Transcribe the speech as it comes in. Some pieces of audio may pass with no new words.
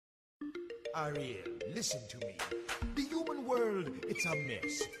Ariel, listen to me. The human world, it's a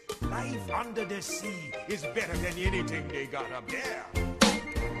mess. Life under the sea is better than anything they got up there.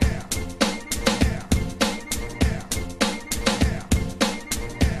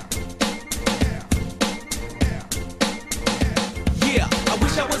 Yeah, I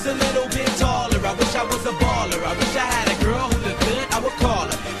wish I was a little bit taller. I wish I was a baller. I wish I had a girl who looked good, I would call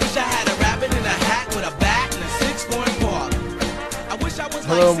her. Wish I had a rabbit in a hat with a bat and a 6-point baller. I wish I was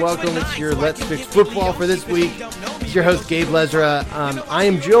Hello and welcome. It's your Let's Fix Football for this week. It's your host, Gabe Lezra. I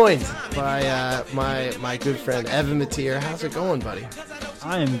am joined by my good friend, Evan Mateer. How's it going, buddy?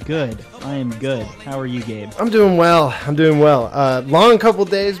 I am good. How are you, Gabe? I'm doing well. Long couple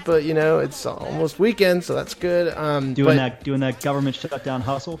days, but you know it's almost weekend, so that's good. Doing that government shutdown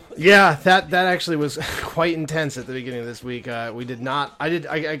hustle. Yeah, that actually was quite intense at the beginning of this week. We did not.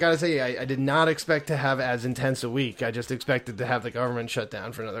 I gotta say, I did not expect to have as intense a week. I just expected to have the government shut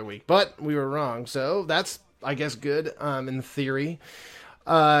down for another week, but we were wrong. So that's, I guess, good in theory.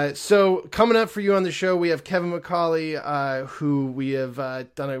 So coming up for you on the show, we have Kevin McCauley, who we have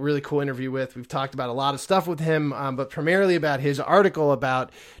done a really cool interview with. We've talked about a lot of stuff with him, but primarily about his article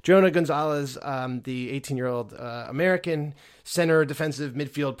about Jonathan Gonzalez, the 18-year-old American center defensive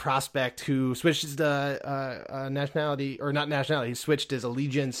midfield prospect who switched his nationality, or not nationality, he switched his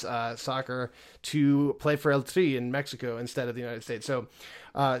allegiance soccer to play for El Tri in Mexico instead of the United States. So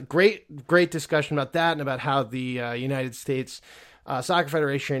great discussion about that and about how the United States Soccer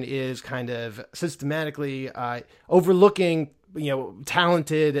Federation is kind of systematically overlooking,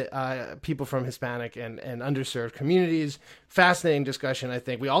 talented people from Hispanic and underserved communities. Fascinating discussion, I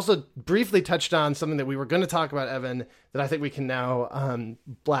think. We also briefly touched on something that we were going to talk about, Evan, that I think we can now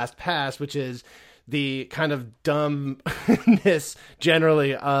blast past, which is the kind of dumbness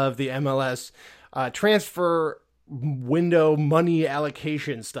generally of the MLS transfer window money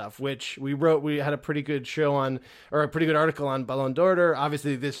allocation stuff, which we had a pretty good show on, or a pretty good article on Ballon d'Or.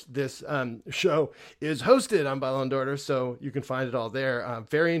 Obviously this show is hosted on Ballon d'Or, so you can find it all there.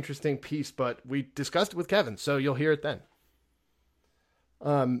 Very interesting piece, but we discussed it with Kevin, so you'll hear it then.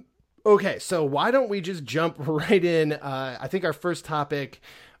 Okay, so why don't we just jump right in? I think our first topic,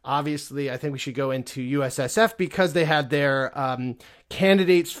 obviously, I think we should go into USSF because they had their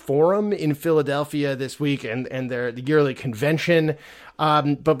candidates forum in Philadelphia this week and their yearly convention.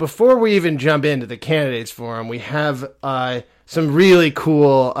 But before we even jump into the candidates forum, we have some really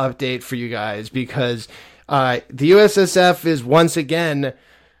cool update for you guys because the USSF is once again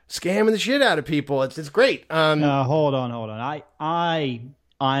scamming the shit out of people. It's great. Hold on.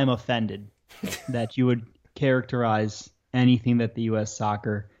 I'm offended that you would characterize anything that the U.S.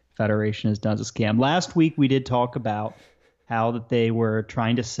 Soccer Federation has done as a scam. Last week we did talk about how that they were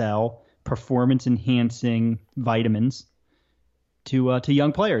trying to sell performance-enhancing vitamins to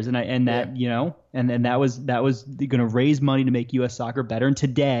young players, and that was going to raise money to make U.S. soccer better. And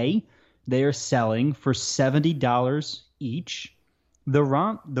today they are selling for $70 each the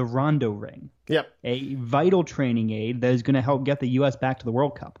Rondo ring. Yep, a vital training aid that is going to help get the U.S. back to the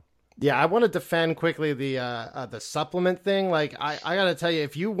World Cup. Yeah, I want to defend quickly the supplement thing. Like, I got to tell you,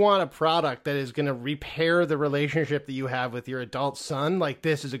 if you want a product that is going to repair the relationship that you have with your adult son, like,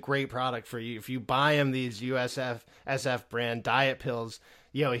 this is a great product for you. If you buy him these USSF brand diet pills,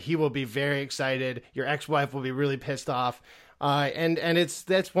 he will be very excited. Your ex-wife will be really pissed off. And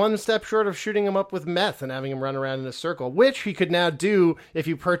that's one step short of shooting him up with meth and having him run around in a circle, which he could now do if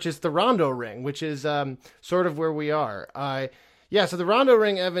you purchase the Rondo ring, which is sort of where we are. Yeah, so the Rondo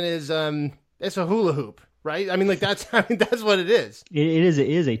ring, Evan, is it's a hula hoop, right? That's what it is. It is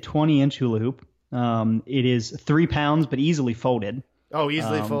a 20-inch hula hoop. It is 3 pounds, but easily folded. Oh,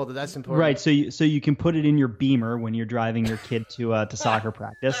 easily folded. That's important, right? So you can put it in your Beamer when you're driving your kid to soccer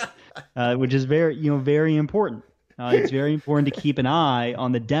practice, which is very important. It's very important to keep an eye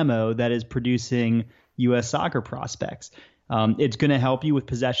on the demo that is producing U.S. soccer prospects. It's going to help you with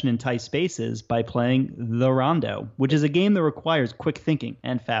possession in tight spaces by playing the Rondo, which is a game that requires quick thinking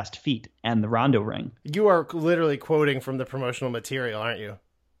and fast feet, and the Rondo ring. You are literally quoting from the promotional material, aren't you?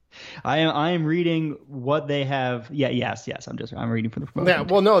 I am reading what they have. Yes. I'm reading from the promotional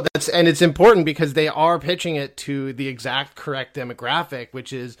material. Well, no, and it's important because they are pitching it to the exact correct demographic,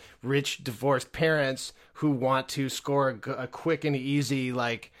 which is rich divorced parents who want to score a quick and easy,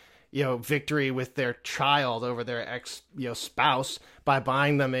 victory with their child over their ex, spouse by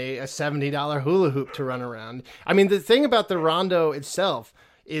buying them a $70 hula hoop to run around. I mean, the thing about the Rondo itself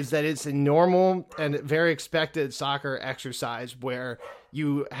is that it's a normal and very expected soccer exercise where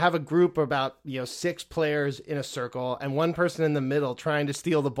you have a group of about 6 players in a circle and one person in the middle trying to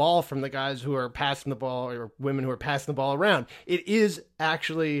steal the ball from the guys who are passing the ball or women who are passing the ball around. It is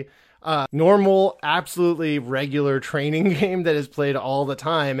actually normal, absolutely regular training game that is played all the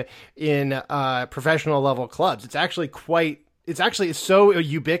time in professional level clubs. It's actually so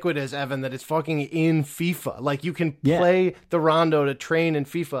ubiquitous, Evan, that it's fucking in FIFA. Like, you can play the Rondo to train in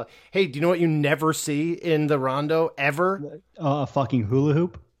FIFA. Hey, do you know what you never see in the Rondo ever? A fucking hula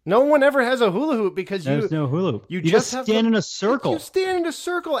hoop. No one ever has a hula hoop because there's no hula hoop. You just stand in a circle. You stand in a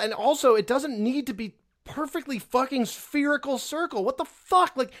circle, and also it doesn't need to be perfectly fucking spherical circle. What the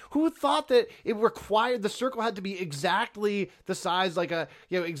fuck? Like, who thought that it required the circle had to be exactly the size, like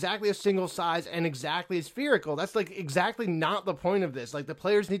exactly a single size and exactly spherical? That's like exactly not the point of this. Like, the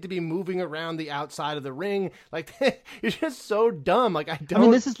players need to be moving around the outside of the ring. Like, it's just so dumb. Like, I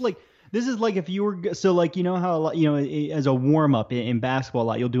mean, this is like if you were, so like, you know how, as a warm up in basketball, a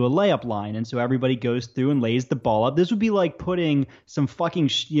lot, you'll do a layup line. And so everybody goes through and lays the ball up. This would be like putting some fucking,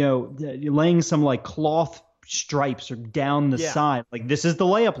 laying some like cloth stripes or down the side. Like, this is the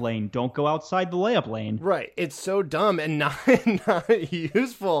layup lane. Don't go outside the layup lane. Right. It's so dumb and not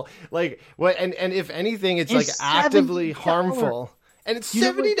useful. Like, what? And if anything, it's like actively harmful. And it's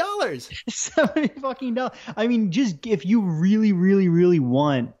 $70. $70 I mean, just if you really, really, really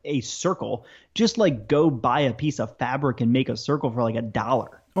want a circle, just like go buy a piece of fabric and make a circle for like $1.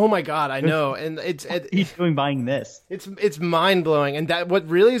 Oh my God, I know. And he's doing buying this. It's mind blowing. And that what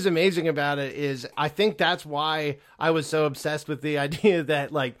really is amazing about it is I think that's why I was so obsessed with the idea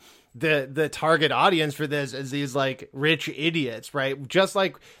that like the target audience for this is these like rich idiots, right? Just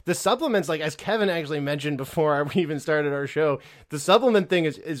like the supplements, like as Kevin actually mentioned before we even started our show, the supplement thing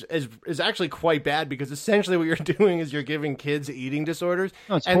is actually quite bad because essentially what you're doing is you're giving kids eating disorders.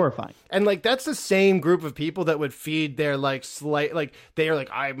 Oh, it's horrifying. And like that's the same group of people that would feed their like they are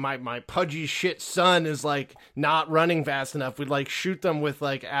like my pudgy shit son is like not running fast enough. We'd like shoot them with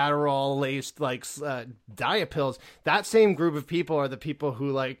like Adderall laced like diet pills. That same group of people are the people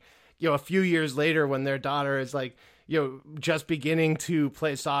who like, a few years later when their daughter is like, just beginning to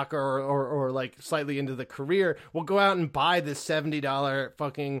play soccer or like slightly into the career, will go out and buy this $70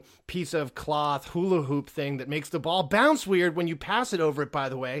 fucking piece of cloth hula hoop thing that makes the ball bounce weird when you pass it over it, by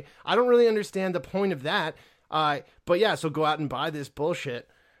the way. I don't really understand the point of that. But yeah, so go out and buy this bullshit.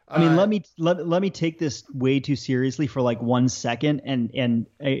 I mean, let me take this way too seriously for like 1 second. And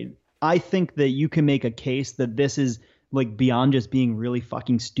I think that you can make a case that this is, like, beyond just being really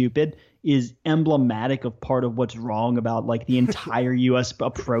fucking stupid, is emblematic of part of what's wrong about like the entire U.S.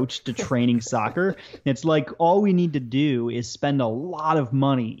 approach to training soccer. It's like all we need to do is spend a lot of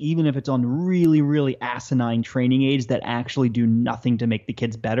money, even if it's on really, really asinine training aids that actually do nothing to make the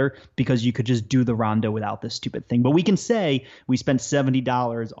kids better, because you could just do the Rondo without this stupid thing. But we can say we spent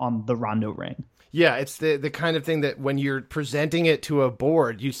 $70 on the Rondo ring. Yeah, it's the kind of thing that when you're presenting it to a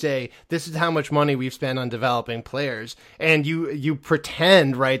board, you say, this is how much money we've spent on developing players. And you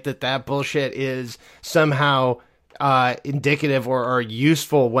pretend, right, that bullshit is somehow indicative or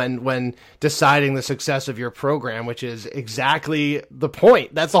useful when deciding the success of your program, which is exactly the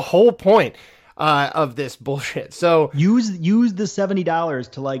point. That's the whole point of this bullshit. So use the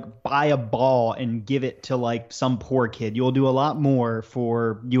 $70 to like buy a ball and give it to like some poor kid. You'll do a lot more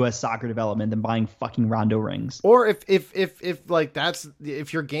for U.S. soccer development than buying fucking Rondo rings. Or if like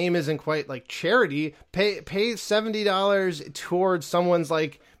if your game isn't quite like charity, pay $70 towards someone's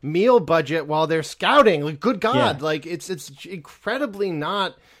like meal budget while they're scouting. Like, good God, like it's incredibly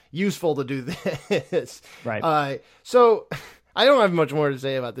not useful to do this. Right. So I don't have much more to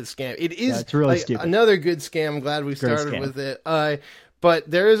say about this scam. It is it's really stupid. Another good scam. I'm glad we started with it.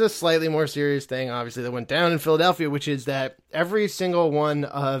 But there is a slightly more serious thing, obviously, that went down in Philadelphia, which is that every single one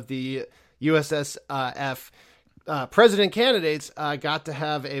of the USSF president candidates got to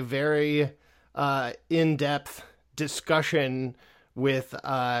have a very in-depth discussion with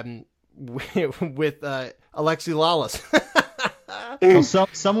Alexi Lawless. Well,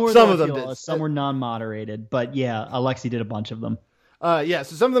 some of them did. Some were non-moderated, but yeah, Alexi did a bunch of them. So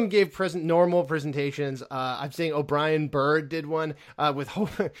some of them gave normal presentations. I'm saying O'Brien Bird did one with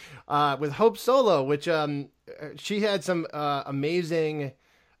Hope Solo, which she had some amazing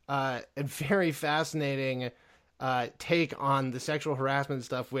and very fascinating take on the sexual harassment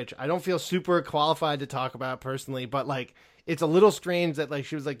stuff, which I don't feel super qualified to talk about personally, but like it's a little strange that like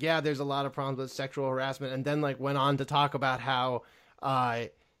she was like, yeah, there's a lot of problems with sexual harassment, and then like went on to talk about how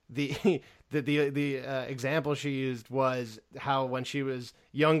the example she used was how when she was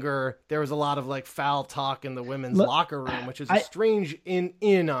younger there was a lot of like foul talk in the women's locker room, which is a strange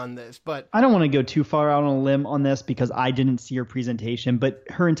in on this. But I don't want to go too far out on a limb on this because I didn't see her presentation, but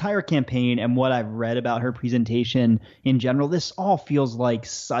her entire campaign and what I've read about her presentation in general, this all feels like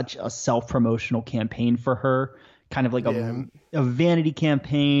such a self-promotional campaign for her. kind of like a vanity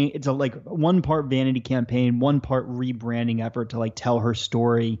campaign. It's like one part vanity campaign, one part rebranding effort to like tell her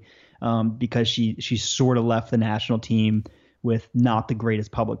story, because she sort of left the national team with not the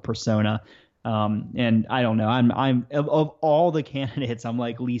greatest public persona. And I don't know. I'm of all the candidates, I'm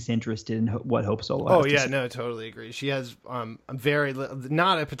like least interested in what Hope Solo has. Oh yeah, no, totally agree. She has a very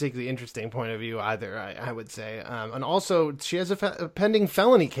not a particularly interesting point of view either. I would say, and also she has a pending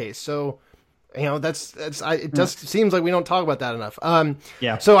felony case. So, you know, it just seems like we don't talk about that enough.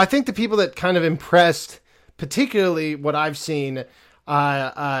 Yeah. So I think the people that kind of impressed, particularly what I've seen,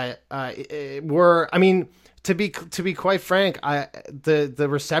 were, I mean, to be quite frank, the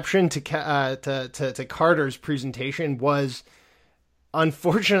reception to Carter's presentation was,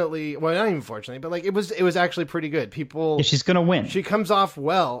 unfortunately, well, not even unfortunately, but like it was actually pretty good. She's gonna win. She comes off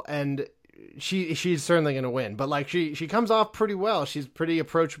well, and she's certainly gonna win. But like she comes off pretty well. She's pretty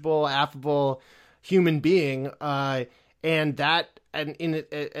approachable, affable human being, and that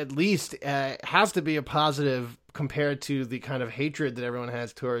at least has to be a positive compared to the kind of hatred that everyone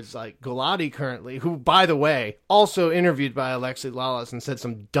has towards like Gulati currently, who, by the way, also interviewed by Alexi Lalas and said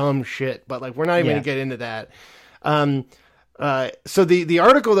some dumb shit, but like we're not even gonna get into that. So the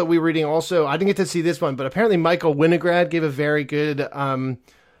article that we were reading also, I didn't get to see this one, but apparently Michael Winograd gave a very good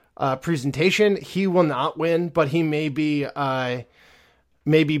presentation. He will not win, but he may be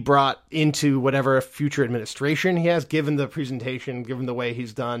brought into whatever future administration he has, given the presentation, given the way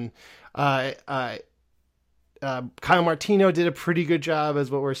he's done. Kyle Martino did a pretty good job,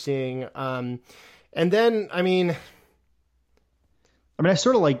 as what we're seeing. And then, I liked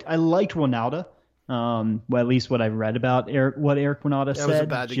Ronaldo. Well, at least what I read about what Eric Ronaldo said. I was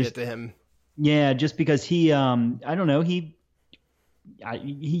about to get to him. Yeah, just because he, I don't know, he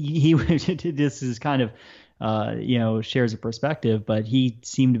this is kind of, shares a perspective, but he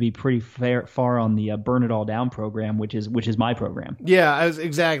seemed to be pretty far on the Burn It All Down program, which is my program. Yeah,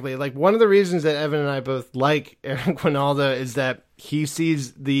 exactly. Like one of the reasons that Evan and I both like Eric Ronaldo is that he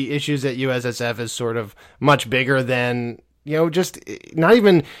sees the issues at USSF as sort of much bigger than, just not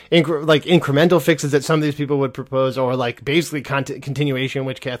even incremental fixes that some of these people would propose, or like basically continuation,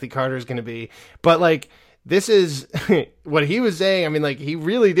 which Kathy Carter is going to be. But like, this is what he was saying. I mean, like, he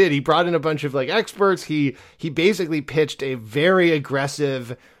really did. He brought in a bunch of like experts. He basically pitched a very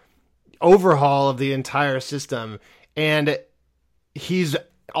aggressive overhaul of the entire system. And he's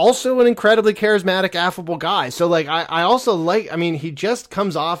also an incredibly charismatic, affable guy. So like, I also like, I mean, he just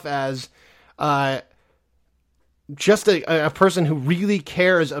comes off as, just a person who really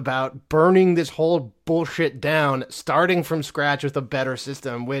cares about burning this whole bullshit down, starting from scratch with a better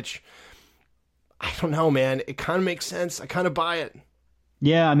system, which, I don't know, man. It kind of makes sense. I kind of buy it.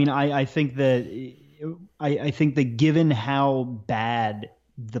 Yeah, I mean, I think that given how bad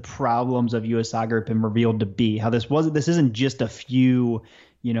the problems of US Soccer have been revealed to be, how this isn't just a few,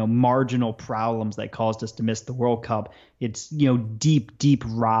 marginal problems that caused us to miss the World Cup. It's, deep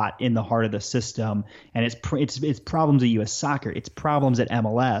rot in the heart of the system, and it's problems at US Soccer. It's problems at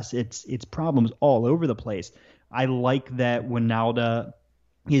MLS. It's problems all over the place. I like that Wijnaldum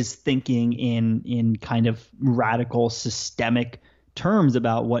is thinking in kind of radical systemic terms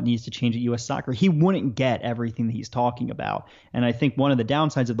about what needs to change at US Soccer. He wouldn't get everything that he's talking about. And I think one of the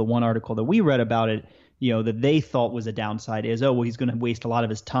downsides of the one article that we read about it, that they thought was a downside is, he's going to waste a lot of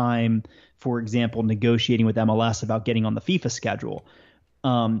his time, for example, negotiating with MLS about getting on the FIFA schedule.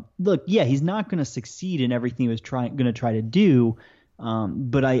 Look, yeah, he's not going to succeed in everything he was going to try to do.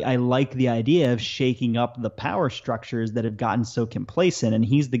 But I like the idea of shaking up the power structures that have gotten so complacent, and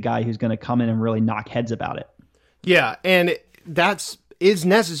he's the guy who's going to come in and really knock heads about it. Yeah, and is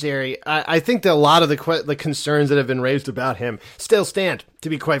necessary. I think that a lot of the concerns that have been raised about him still stand, to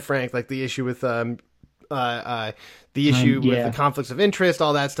be quite frank, like the issue with with the conflicts of interest,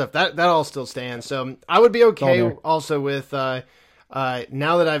 all that stuff. That all still stands. So I would be okay also with. Now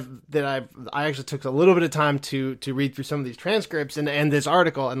that I actually took a little bit of time to read through some of these transcripts and this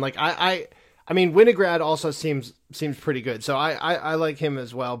article, and like I mean Winograd also seems pretty good, so I like him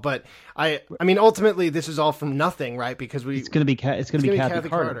as well. But I mean ultimately this is all from nothing, right? Because it's gonna be Kathy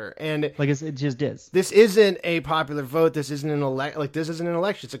Carter, and like it just is. This isn't a popular vote. This isn't an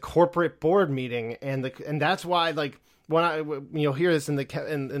election. It's a corporate board meeting, and that's why like when you'll hear this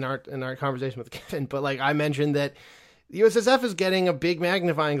in our conversation with Kevin, but like I mentioned that. The USSF is getting a big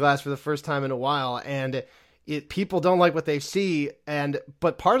magnifying glass for the first time in a while, and people don't like what they see.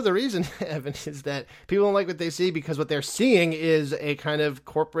 But part of the reason, Evan, is that people don't like what they see because what they're seeing is a kind of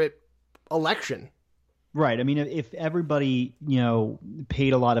corporate election. Right. I mean, if everybody,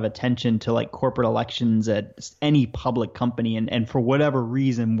 paid a lot of attention to like corporate elections at any public company and for whatever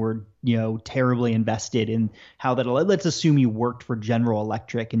reason were, terribly invested in how that, let's assume you worked for General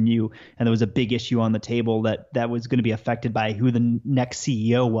Electric and there was a big issue on the table that was going to be affected by who the next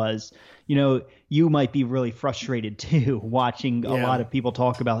CEO was, you might be really frustrated too, watching a lot of people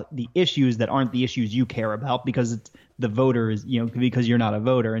talk about the issues that aren't the issues you care about because it's the voter is, because you're not a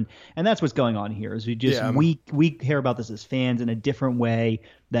voter. And that's what's going on here is we care about this as fans in a different way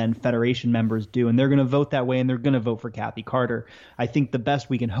than Federation members do. And they're going to vote that way and they're going to vote for Kathy Carter. I think the best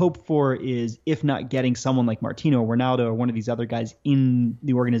we can hope for is if not getting someone like Martino or Ronaldo or one of these other guys in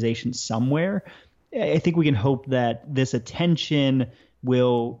the organization somewhere, I think we can hope that this attention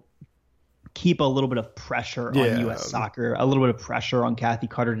will keep a little bit of pressure on U.S. soccer, a little bit of pressure on Kathy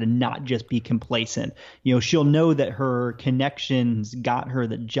Carter to not just be complacent. She'll know that her connections got her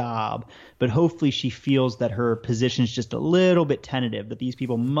the job, but hopefully she feels that her position's just a little bit tentative, that these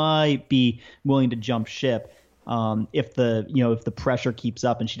people might be willing to jump ship if the pressure keeps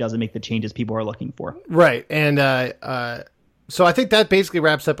up and she doesn't make the changes people are looking for. Right. And so I think that basically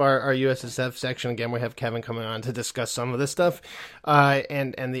wraps up our USSF section. Again, we have Kevin coming on to discuss some of this stuff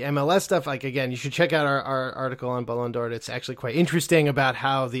and the MLS stuff. Like, again, you should check out our article on Ballon d'Or. It's actually quite interesting about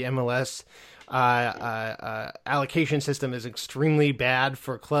how the MLS allocation system is extremely bad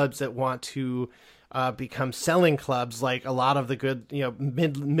for clubs that want to become selling clubs, like a lot of the good,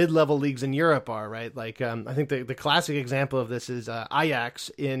 mid-level leagues in Europe are, right? Like, I think the classic example of this is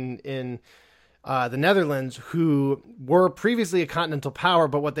Ajax in the Netherlands, who were previously a continental power,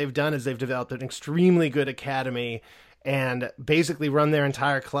 but what they've done is they've developed an extremely good academy and basically run their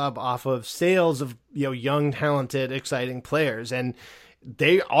entire club off of sales of young, talented, exciting players. And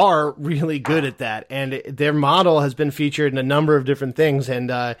they are really good at that. And their model has been featured in a number of different things.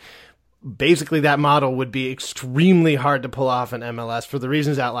 And basically that model would be extremely hard to pull off in MLS for the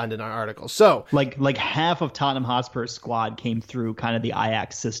reasons outlined in our article. So like half of Tottenham Hotspur's squad came through kind of the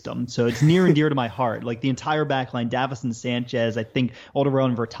Ajax system. So it's near and dear to my heart. Like the entire back line, Davison Sanchez, I think Alderweireld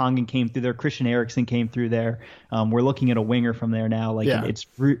and Vertonghen came through there. Christian Eriksen came through there. We're looking at a winger from there now. It's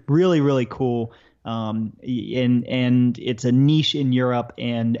really, really cool. And it's a niche in Europe,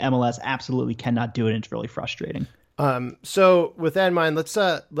 and MLS absolutely cannot do it. And it's really frustrating. So with that in mind, let's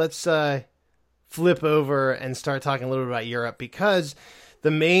flip over and start talking a little bit about Europe, because the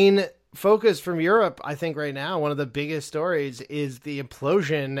main focus from Europe, I think right now, one of the biggest stories is the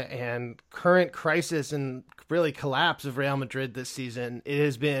implosion and current crisis and really collapse of Real Madrid this season. It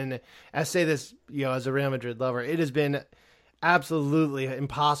has been, I say this, as a Real Madrid lover, it has been absolutely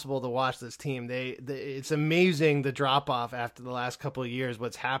impossible to watch this team. It's amazing the drop off after the last couple of years,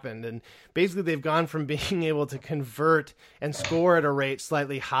 what's happened. And basically they've gone from being able to convert and score at a rate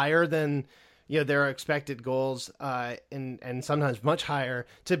slightly higher than their expected goals, and sometimes much higher,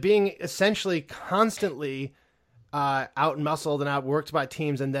 to being essentially constantly out muscled and outworked by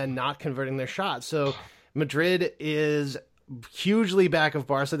teams and then not converting their shots. So Madrid is hugely back of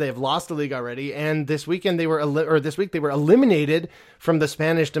Barca. They have lost the league already, and this weekend this week they were eliminated from the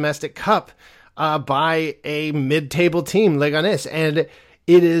Spanish domestic cup by a mid-table team, Leganés, and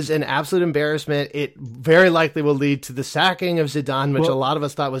it is an absolute embarrassment. It very likely will lead to the sacking of Zidane, which a lot of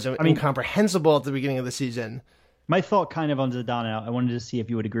us thought was incomprehensible at the beginning of the season. My thought kind of on Zidane, I wanted to see if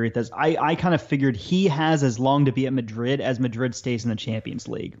you would agree with this. I kind of figured he has as long to be at Madrid as Madrid stays in the Champions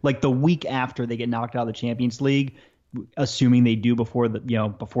League. Like the week after they get knocked out of the Champions League, assuming they do before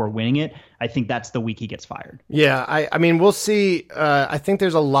winning it, I think that's the week he gets fired. Yeah, I mean, we'll see. I think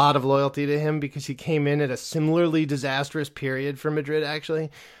there's a lot of loyalty to him because he came in at a similarly disastrous period for Madrid,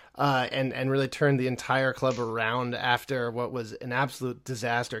 actually, and really turned the entire club around after what was an absolute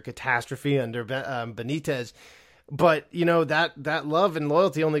disaster, catastrophe under Benitez. But, that love and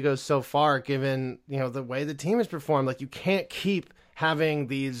loyalty only goes so far given, the way the team has performed. Like, you can't keep having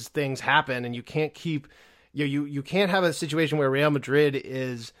these things happen, and you can't keep... You can't have a situation where Real Madrid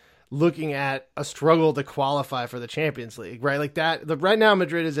is looking at a struggle to qualify for the Champions League, right? Like that. Right now,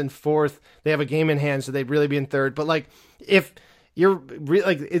 Madrid is in fourth. They have a game in hand, so they'd really be in third. But like, if you're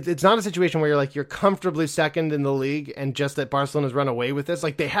it's not a situation where you're comfortably second in the league, and just that Barcelona's run away with this.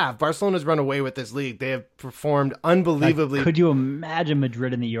 Like they have. Barcelona's run away with this league. They have performed unbelievably. Like, could you imagine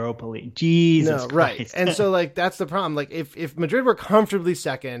Madrid in the Europa League? Jesus Christ. Right. And so that's the problem. Like if Madrid were comfortably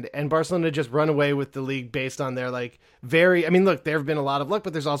second and Barcelona just run away with the league based on their look, there have been a lot of luck,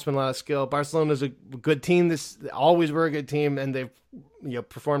 but there's also been a lot of skill. Barcelona's a good team. This always were a good team, and they've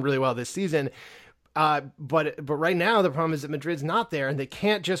performed really well this season. But right now the problem is that Madrid's not there, and they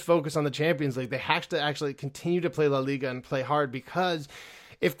can't just focus on the Champions League. They have to actually continue to play La Liga and play hard, because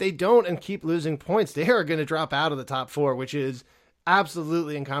if they don't and keep losing points, they are going to drop out of the top 4, which is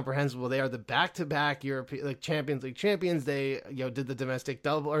absolutely incomprehensible. They are the back-to-back European Champions League champions. They did the domestic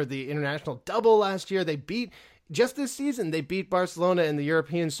double or the international double last year. They beat just this season. They beat Barcelona in the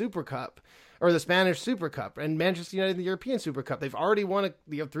European Super Cup or the Spanish Super Cup, and Manchester United in the European Super Cup. They've already won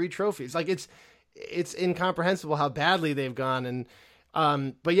 3 trophies. Like it's incomprehensible how badly they've gone.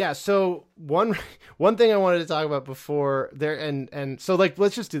 And but yeah, so one thing I wanted to talk about before there, and so like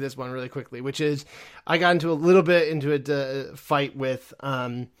let's just do this one really quickly, which is I got into a fight with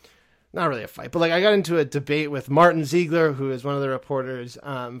not really a fight, but like I got into a debate with Martin Ziegler, who is one of the reporters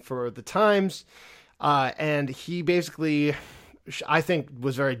for the Times, and he basically I think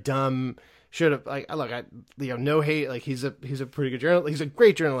was very dumb. Should have no hate. Like he's a pretty good journalist. He's a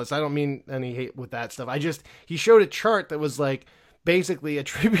great journalist. I don't mean any hate with that stuff. He showed a chart that was like basically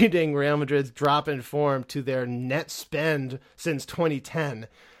attributing Real Madrid's drop in form to their net spend since 2010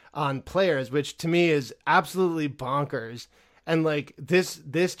 on players, which to me is absolutely bonkers. And like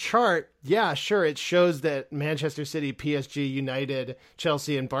this chart, yeah, sure, it shows that Manchester City, PSG, United,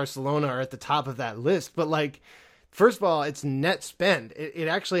 Chelsea, and Barcelona are at the top of that list. But like, first of all, it's net spend. It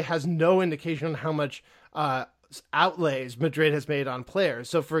actually has no indication on how much outlays Madrid has made on players.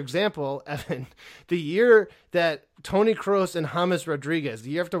 So, for example, Evan, the year that Toni Kroos and James Rodriguez,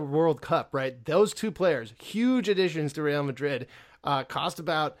 the year after World Cup, right? Those 2 players, huge additions to Real Madrid, cost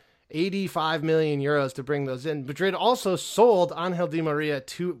about 85 million euros to bring those in. Madrid also sold Angel Di Maria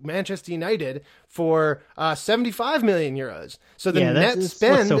to Manchester United for 75 million euros. So the net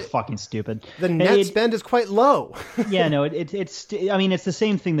spend, so fucking stupid. The net spend is quite low. Yeah, no, it's I mean, it's the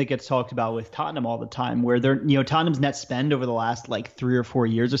same thing that gets talked about with Tottenham all the time, where they're, Tottenham's net spend over the last like 3 or 4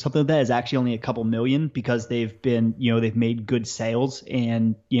 years or something like that is actually only a couple million because they've been, they've made good sales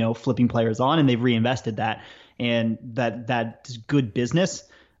and, flipping players on, and they've reinvested that, and that's good business.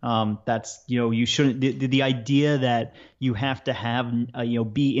 That's, you shouldn't, the idea that you have to have,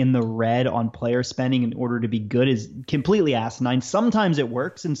 be in the red on player spending in order to be good is completely asinine. Sometimes it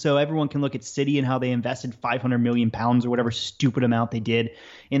works. And so everyone can look at City and how they invested 500 million pounds or whatever stupid amount they did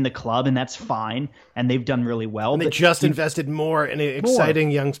in the club. And that's fine. And they've done really well. And they just invested more in exciting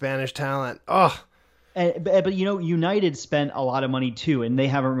young Spanish talent. Oh, But United spent a lot of money too, and they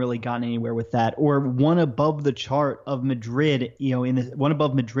haven't really gotten anywhere with that. Or one above the chart of Madrid, one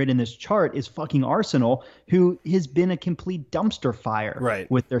above Madrid in this chart is fucking Arsenal, who has been a complete dumpster fire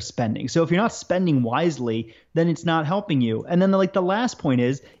with their spending. So if you're not spending wisely, then it's not helping you. And then the last point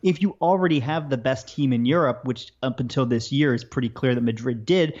is, if you already have the best team in Europe, which up until this year is pretty clear that Madrid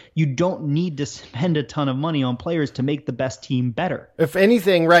did, you don't need to spend a ton of money on players to make the best team better. If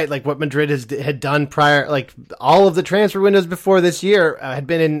anything, right, like what Madrid had done prior, like all of the transfer windows before this year had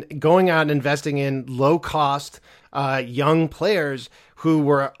been in going out and investing in low cost young players who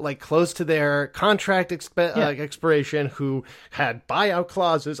were like close to their contract expiration, who had buyout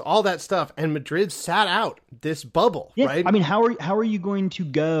clauses, all that stuff, and Madrid sat out this bubble, right? I mean, how are you going to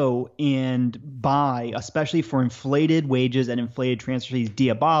go and buy, especially for inflated wages and inflated transfer fees,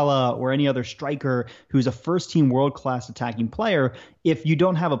 Dybala or any other striker who's a first-team world-class attacking player if you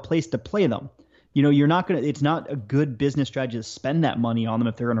don't have a place to play them? You're not going to, it's not a good business strategy to spend that money on them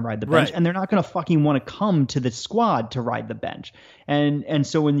if they're going to ride the bench, and they're not going to fucking want to come to the squad to ride the bench. And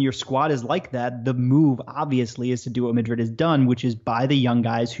so when your squad is like that, the move obviously is to do what Madrid has done, which is buy the young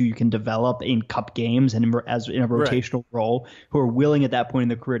guys who you can develop in cup games and in a rotational role, who are willing at that point in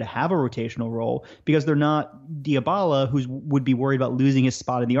their career to have a rotational role, because they're not Dybala, who would be worried about losing his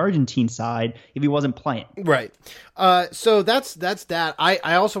spot in the Argentine side if he wasn't playing. Right. So that's that.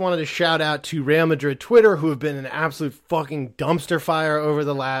 I also wanted to shout out to Real Madrid Twitter, who have been an absolute fucking dumpster fire over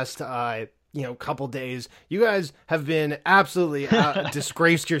the last couple days. You guys have been absolutely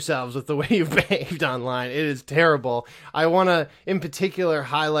disgraced yourselves with the way you've behaved online. It is terrible. I want to, in particular,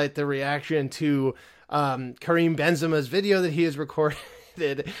 highlight the reaction to Karim Benzema's video that he has recorded.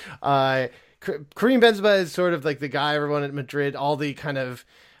 Karim Benzema is sort of like the guy everyone at Madrid, all the kind of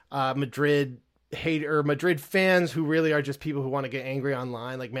Madrid fans who really are just people who want to get angry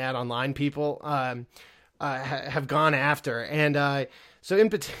online, like mad online people, have gone after. And so in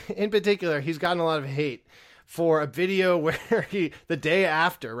particular, he's gotten a lot of hate for a video where the day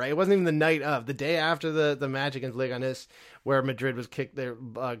after, right? It wasn't even the night of, the day after the match against Leganes, where Madrid was kicked there,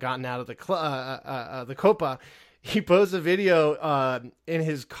 gotten out of the Copa. He posted a video in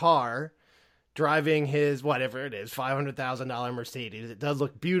his car driving his, whatever it is, $500,000 Mercedes. It does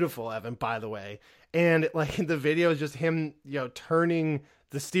look beautiful, Evan, by the way. And like the video is just him, turning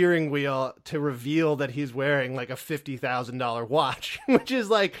the steering wheel to reveal that he's wearing like a $50,000 watch, which is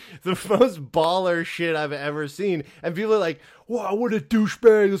like the most baller shit I've ever seen. And people are like, wow, what a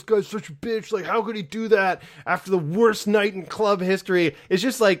douchebag. This guy's such a bitch. Like, how could he do that after the worst night in club history? It's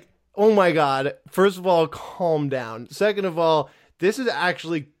just like, oh my God. First of all, calm down. Second of all, this is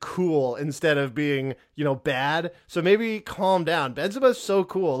actually cool instead of being, bad. So maybe calm down. Benzema's so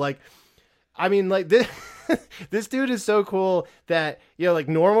cool. Like, I mean, like this, this dude is so cool that, like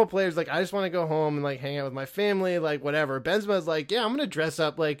normal players, like I just want to go home and like hang out with my family, like whatever. Benzema's like, yeah, I'm going to dress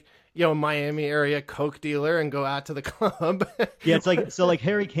up like, Miami area coke dealer and go out to the club. Yeah, it's like, so like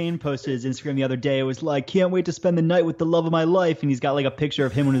Harry Kane posted his Instagram the other day. It was like, can't wait to spend the night with the love of my life. And he's got like a picture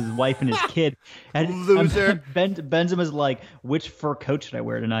of him and his wife and his kid. And Loser. Benzema's like, which fur coat should I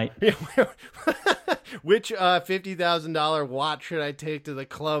wear tonight? Which $50,000 watch should I take to the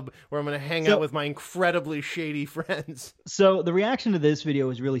club where I'm going to hang out with my incredibly shady friends? So the reaction to this video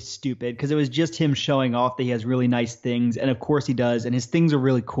was really stupid because it was just him showing off that he has really nice things. And of course he does. And his things are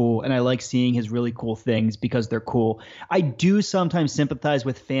really cool. And I like seeing his really cool things because they're cool. I do sometimes sympathize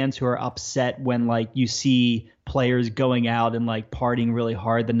with fans who are upset when like you see players going out and like partying really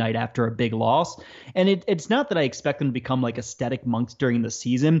hard the night after a big loss. And it's not that I expect them to become like aesthetic monks during the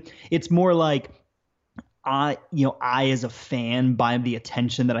season. It's more like I as a fan, by the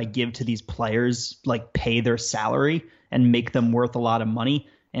attention that I give to these players, like pay their salary and make them worth a lot of money.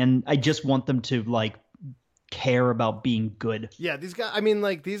 And I just want them to like care about being good. Yeah, these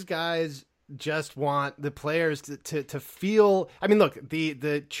guys just want the players to feel. I mean, look,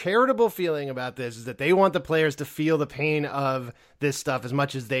 the charitable feeling about this is that they want the players to feel the pain of this stuff as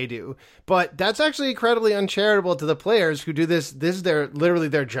much as they do. But that's actually incredibly uncharitable to the players who do this. This is literally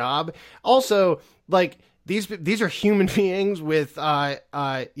their job. Also, like these are human beings with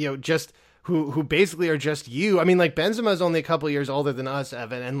just who basically are just you. I mean, like Benzema is only a couple years older than us,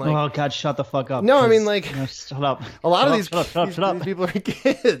 Evan, and like, oh God, shut the fuck up. No, I mean, like, shut up. A lot of these shut people are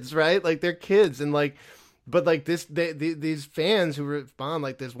kids, right? Like they're kids, and like, but like these fans who respond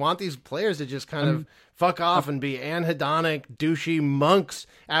like this want these players to just kind of fuck off and be anhedonic, douchey monks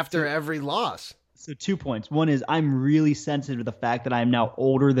after every loss. So 2 points. One is I'm really sensitive to the fact that I'm now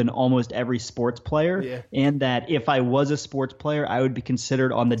older than almost every sports player, and that if I was a sports player, I would be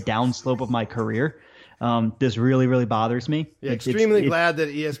considered on the downslope of my career. This really, really bothers me. Yeah, extremely glad that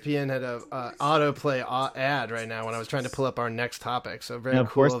ESPN had a autoplay ad right now when I was trying to pull up our next topic. So very cool. Of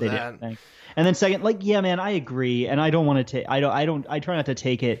course they did. Thanks. And then second, like, yeah, man, I agree, and I don't want to take. I try not to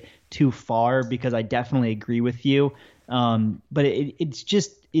take it too far because I definitely agree with you. But it's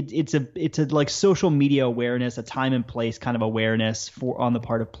just. It's a like social media awareness, a time and place kind of awareness on the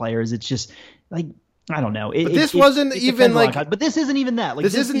part of players. It's just like, I don't know. But this isn't even that. Like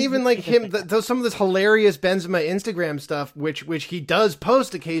this isn't even like him. Some of this hilarious Benzema Instagram stuff, which he does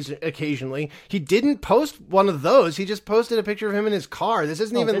post occasionally. He didn't post one of those. He just posted a picture of him in his car. This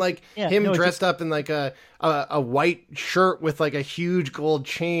isn't him dressed up in like a white shirt with like a huge gold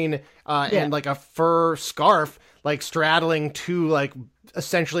chain and like a fur scarf, like straddling two like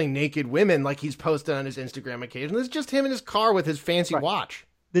essentially naked women, like he's posted on his Instagram occasion. This is just him in his car with his fancy watch.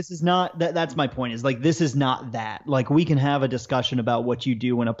 This is not that's my point, is like, this is not that. Like, we can have a discussion about what you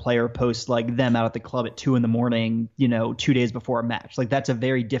do when a player posts like them out at the club at 2 a.m, 2 days before a match. Like, that's a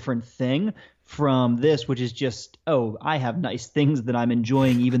very different thing from this, which is just, oh, I have nice things that I'm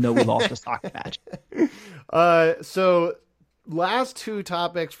enjoying even though we lost a soccer match. So last two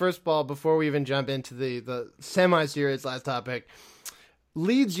topics. First of all, before we even jump into the semi-serious last topic,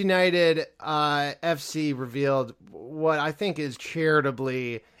 Leeds United FC revealed what I think is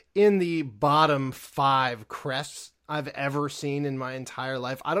charitably in the bottom 5 crests I've ever seen in my entire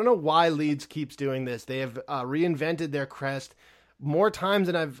life. I don't know why Leeds keeps doing this. They have reinvented their crest more times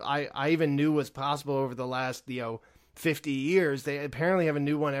than I even knew was possible over the last 50 years. They apparently have a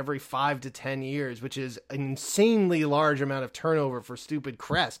new one every 5 to 10 years, which is an insanely large amount of turnover for stupid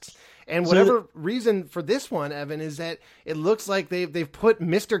crests. And whatever reason for this one, Evan, is that it looks like they've put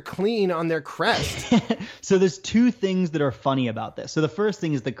Mr. Clean on their crest. So there's two things that are funny about this. So the first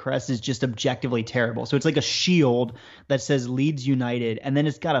thing is the crest is just objectively terrible. So it's like a shield that says Leeds United, and then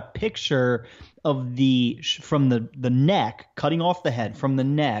it's got a picture of from the neck, cutting off the head from the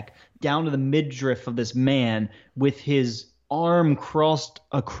neck down to the midriff of this man with his arm crossed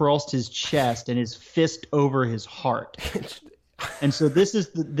across his chest and his fist over his heart. And so this is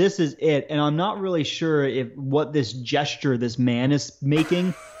it. And I'm not really sure if what this gesture this man is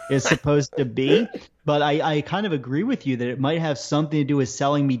making is supposed to be. But I kind of agree with you that it might have something to do with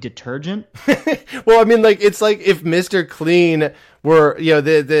selling me detergent. Well, I mean, like, it's like if Mr. Clean were, you know,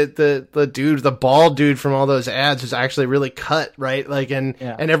 the dude, the bald dude from all those ads was actually really cut, right? Like, and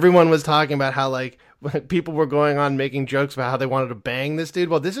everyone was talking about how, like, people were going on making jokes about how they wanted to bang this dude.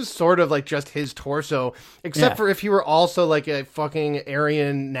 Well, this is sort of like just his torso, except for if he were also like a fucking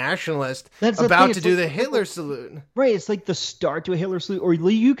Aryan nationalist about to do the Hitler salute. Right. It's like the start to a Hitler salute. Or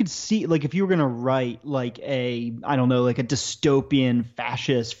you could see, like, if you were going to write like a dystopian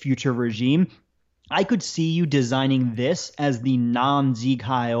fascist future regime, I could see you designing this as the non-Sieg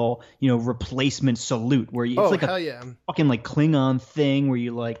Heil, replacement salute, where it's like a fucking like Klingon thing where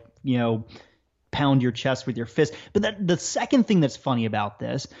you like, pound your chest with your fist. But the second thing that's funny about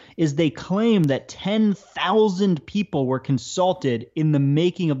this is they claim that 10,000 people were consulted in the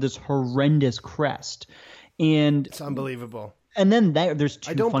making of this horrendous crest. And it's unbelievable. And then there's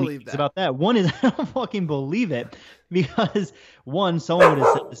two funny things about that. One is I don't fucking believe it because, one, someone would have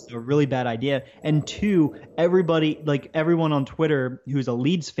said this is a really bad idea. And two, everyone on Twitter who's a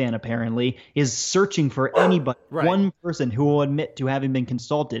Leeds fan apparently is searching for anybody, one person who will admit to having been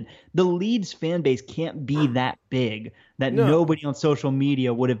consulted. The Leeds fan base can't be that big that nobody on social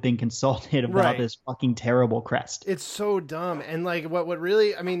media would have been consulted about this fucking terrible crest. It's so dumb. And like what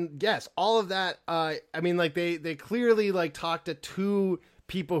really, I mean, yes, all of that, I mean, like they clearly like talked to two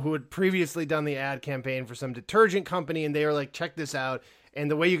people who had previously done the ad campaign for some detergent company, and they were like, check this out. And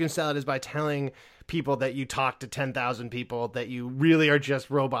the way you can sell it is by telling people that you talked to 10,000 people, that you really are just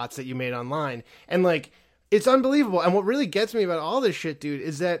robots that you made online. And like, it's unbelievable. And what really gets me about all this shit, dude,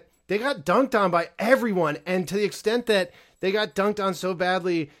 is that they got dunked on by everyone. And to the extent that they got dunked on so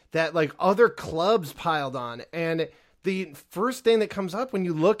badly that like other clubs piled on. And the first thing that comes up when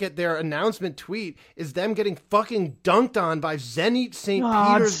you look at their announcement tweet is them getting fucking dunked on by Zenit St.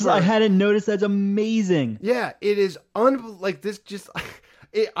 Petersburg. I hadn't noticed. That's amazing. Yeah, it is like this just...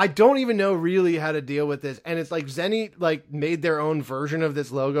 I don't even know really how to deal with this. And it's like Zenit like made their own version of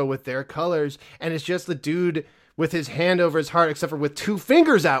this logo with their colors. And it's just the dude with his hand over his heart, except for with two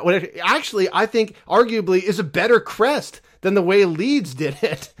fingers out. When it actually, I think, arguably is a better crest than the way Leeds did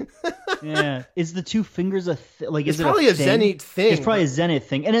it. Yeah. Is the two fingers it's probably a Zenit thing. It's probably a Zenit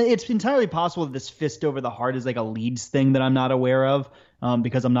thing. And it's entirely possible that this fist over the heart is like a Leeds thing that I'm not aware of.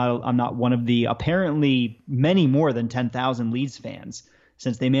 Because I'm not one of the apparently many more than 10,000 Leeds fans,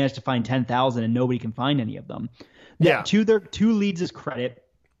 since they managed to find 10,000 and nobody can find any of them. Yeah. To Leeds' credit,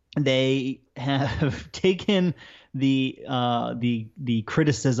 they have taken the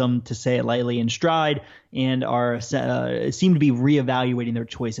criticism, to say it lightly, in stride, and seem to be reevaluating their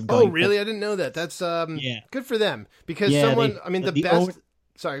choice of going. Oh, really? I didn't know that. That's good for them, because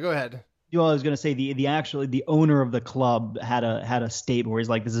Sorry, go ahead. Well, I was going to say the owner of the club had a statement where he's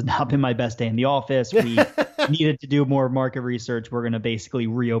like, "This has not been my best day in the office. We needed to do more market research. We're going to basically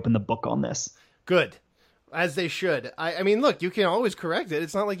reopen the book on this." Good. As they should. I mean, look, you can always correct it.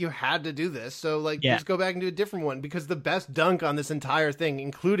 It's not like you had to do this. So, like, just go back and do a different one. Because the best dunk on this entire thing,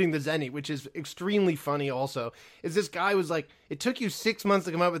 including the Zenit, which is extremely funny also, is this guy was like, it took you 6 months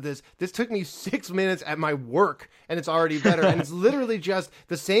to come up with this. This took me 6 minutes at my work, and it's already better. And it's literally just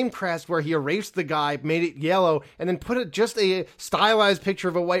the same crest where he erased the guy, made it yellow, and then put just a stylized picture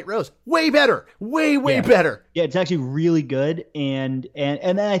of a white rose. Way better. Way better. Yeah, it's actually really good. And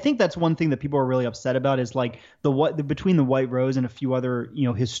I think that's one thing that people are really upset about is like between the white rose and a few other,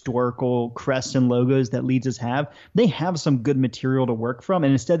 historical crests and logos that Leeds have, they have some good material to work from.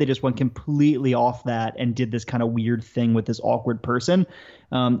 And instead they just went completely off that and did this kind of weird thing with this awkward person.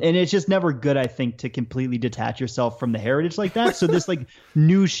 And it's just never good, I think, to completely detach yourself from the heritage like that. So this like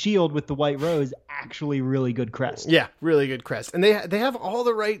new shield with the white rose, actually really good crest. Yeah, really good crest. And they have all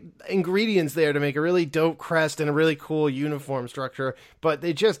the right ingredients there to make a really dope crest and a really cool uniform structure. But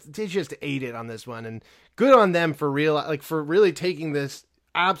they just ate it on this one. And good on them for really taking this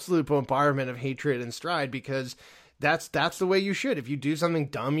absolute bombardment of hatred in stride, because that's the way you should. If you do something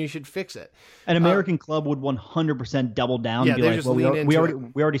dumb, you should fix it. An American club would 100% double down and be like, well,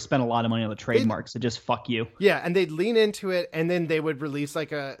 we already spent a lot of money on the trademark, so just fuck you. Yeah, and they'd lean into it, and then they would release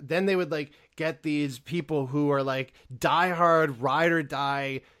then they would get these people who are like diehard ride or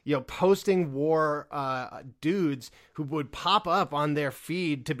die, posting war dudes who would pop up on their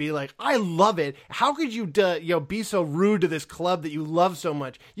feed to be like, I love it. How could you be so rude to this club that you love so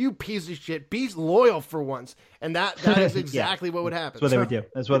much? You piece of shit. Be loyal for once. And that is exactly what would happen.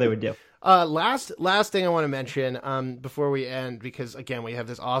 That's what they would do. Last thing I want to mention before we end, because again we have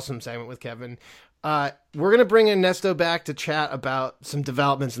this awesome segment with Kevin. We're going to bring Ernesto back to chat about some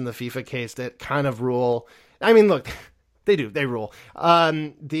developments in the FIFA case that kind of rule. I mean, look, They do. They rule.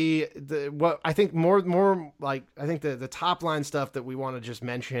 What I think more like, I think the top line stuff that we want to just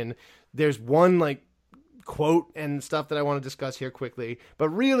mention, there's one like quote and stuff that I want to discuss here quickly, but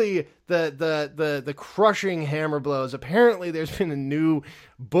really the crushing hammer blows. Apparently there's been a new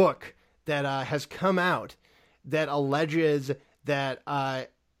book that has come out that alleges that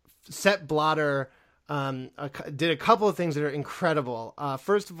Sepp Blatter did a couple of things that are incredible.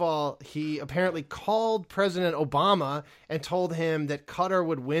 First of all, he apparently called President Obama and told him that Qatar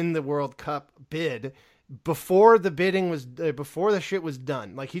would win the World Cup bid before the bidding was, before the shit was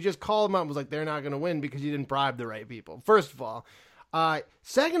done. Like, he just called him up and was like, they're not going to win because you didn't bribe the right people. First of all.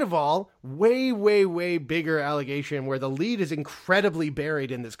 Second of all, way bigger allegation where the lead is incredibly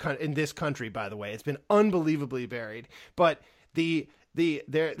buried in this country, by the way. It's been unbelievably buried. But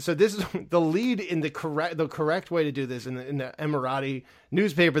so this is the lead in the correct way to do this in the Emirati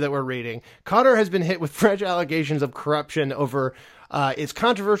newspaper that we're reading. Qatar has been hit with fresh allegations of corruption over its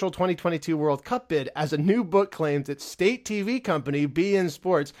controversial 2022 World Cup bid, as a new book claims its state TV company, beIN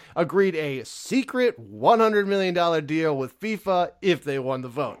Sports, agreed a secret $100 million deal with FIFA if they won the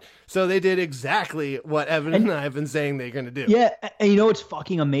vote. So they did exactly what Evan and I have been saying they're going to do. Yeah, and you know what's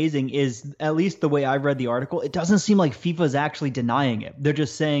fucking amazing is, at least the way I read the article, it doesn't seem like FIFA's actually denying it. They're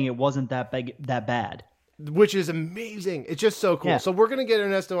just saying it wasn't that bad. Which is amazing. It's just so cool. Yeah. So we're going to get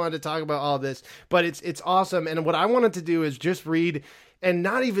Ernesto on to talk about all this, but it's awesome. And what I wanted to do is just read, and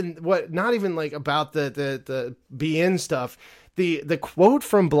not even like about the beIN stuff. The quote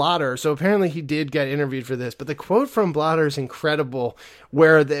from Blatter. So apparently he did get interviewed for this, but the quote from Blatter is incredible,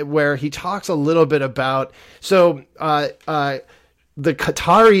 where he talks a little bit about, so the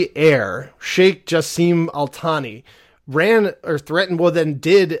Qatari heir, Sheikh Jassim Al Thani, ran or threatened, well then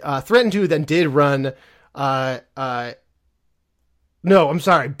did run. No, I'm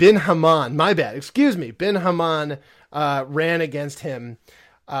sorry. Bin Haman, my bad. Excuse me. Bin Haman, ran against him,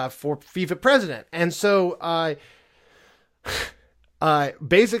 for FIFA president. And so,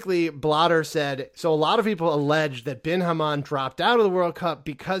 basically Blatter said, so a lot of people allege that Bin Haman dropped out of the World Cup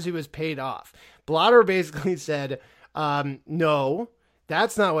because he was paid off. Blatter basically said, no,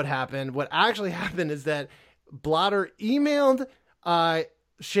 that's not what happened. What actually happened is that Blatter emailed,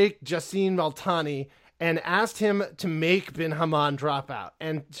 Sheikh Jassim Al Thani and asked him to make Bin Haman drop out.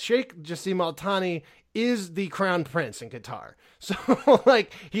 And Sheikh Jassim Al Thani is the crown prince in Qatar. So,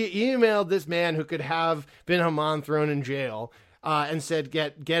 like, he emailed this man who could have Bin Haman thrown in jail, and said,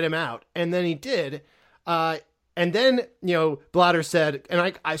 get him out. And then he did. And then, Blatter said,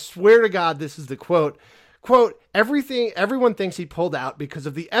 and I swear to God, this is the quote, everyone thinks he pulled out because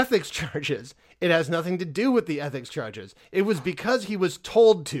of the ethics charges. It has nothing to do with the ethics charges. It was because he was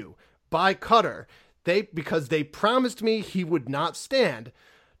told to by Qatar. Because they promised me he would not stand.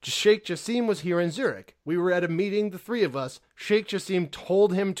 Sheikh Jassim was here in Zurich. We were at a meeting, the three of us. Sheikh Jassim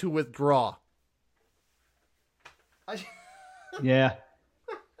told him to withdraw. Yeah.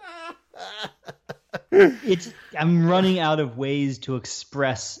 I'm running out of ways to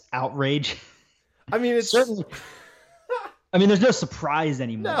express outrage. I mean, it's certainly. I mean, there's no surprise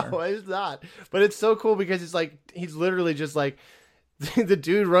anymore. No, it's not. But it's so cool because it's like, he's literally just like, the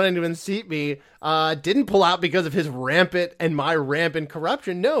dude running to unseat me didn't pull out because of his rampant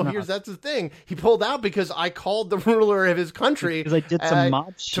corruption. No, that's the thing. He pulled out because I called the ruler of his country because I did some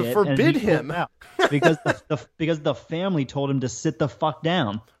mob shit to forbid him. because the family told him to sit the fuck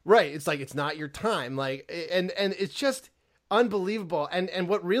down. Right. It's like, it's not your time. Like, and it's just unbelievable. And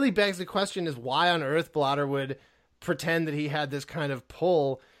what really begs the question is why on earth Blatter would pretend that he had this kind of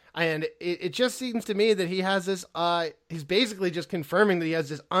pull. And it just seems to me that he has this, he's basically just confirming that he has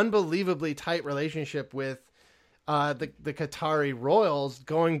this unbelievably tight relationship with the Qatari royals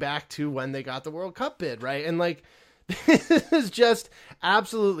going back to when they got the World Cup bid, right? And like, this is just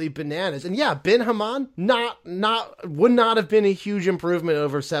absolutely bananas. And yeah, Bin Haman would not have been a huge improvement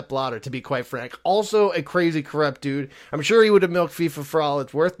over Sepp Blatter, to be quite frank. Also a crazy corrupt dude. I'm sure he would have milked FIFA for all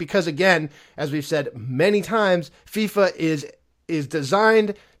it's worth because, again, as we've said many times, FIFA is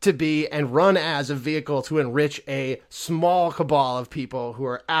designed to be and run as a vehicle to enrich a small cabal of people who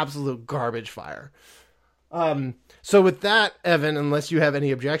are absolute garbage fire. So with that, Evan, unless you have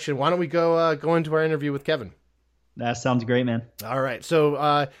any objection, why don't we go into our interview with Kevin? That sounds great, man. All right.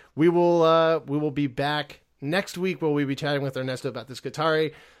 So we will be back next week where we'll be chatting with Ernesto about this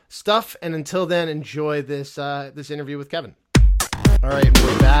Qatari stuff. And until then, enjoy this interview with Kevin. All right,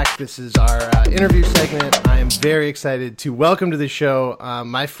 we're back. This is our interview segment. I am very excited to welcome to the show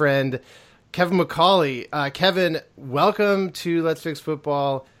my friend Kevin McCauley. Kevin, welcome to Let's Fix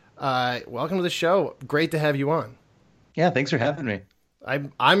Football. Welcome to the show. Great to have you on. Yeah, thanks for having me.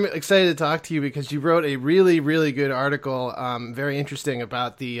 I'm excited to talk to you because you wrote a really, really good article, very interesting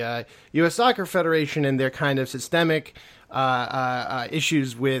about the U.S. Soccer Federation and their kind of systemic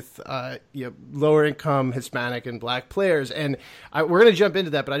issues with lower income Hispanic and Black players. And we're going to jump into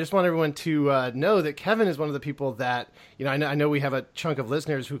that, but I just want everyone to know that Kevin is one of the people that, I know we have a chunk of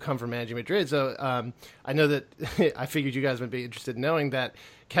listeners who come from Managing Madrid. So I know that I figured you guys would be interested in knowing that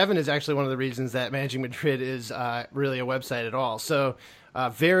Kevin is actually one of the reasons that Managing Madrid is really a website at all. So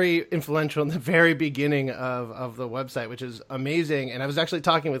very influential in the very beginning of the website, which is amazing. And I was actually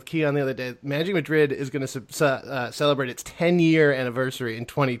talking with Keon the other day. Managing Madrid is going to celebrate its 10-year anniversary in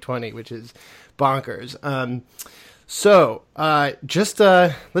 2020, which is bonkers.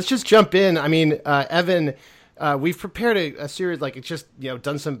 Let's just jump in. I mean, Evan, we've prepared a series, like it's just,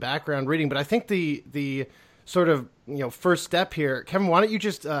 done some background reading, but I think the sort of, first step here, Kevin, why don't you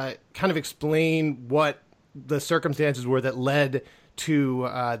just kind of explain what the circumstances were that led to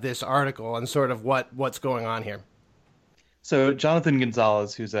this article and sort of what's going on here. So Jonathan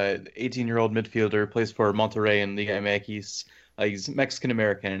Gonzalez, who's an 18-year-old midfielder, plays for Monterrey in Liga MX. He's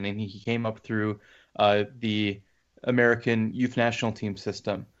Mexican-American, and he came up through the American youth national team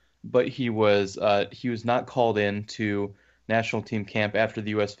system. But he was not called in to national team camp after the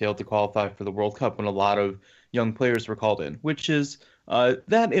U.S. failed to qualify for the World Cup when a lot of young players were called in, which is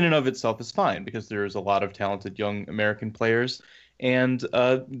that in and of itself is fine because there's a lot of talented young American players. And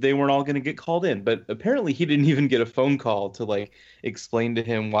they weren't all going to get called in. But apparently he didn't even get a phone call to explain to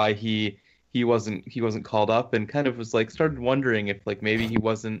him why he wasn't called up, and kind of was started wondering if maybe he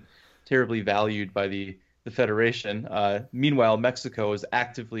wasn't terribly valued by the federation. Meanwhile, Mexico is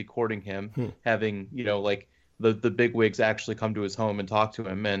actively courting him, having the bigwigs actually come to his home and talk to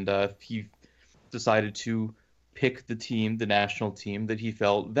him, and he decided to pick the national team that he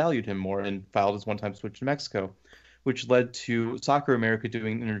felt valued him more, and filed his one-time switch to Mexico, which led to Soccer America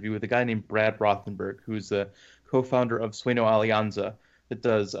doing an interview with a guy named Brad Rothenberg, who's the co-founder of Sueño Alianza, that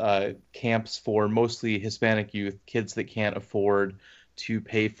does camps for mostly Hispanic youth, kids that can't afford to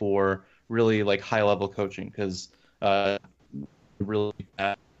pay for really high-level coaching, because really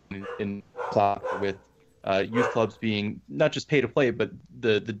bad in soccer with youth clubs being not just pay to play, but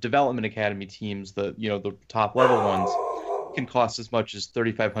the development academy teams, the top level ones, can cost as much as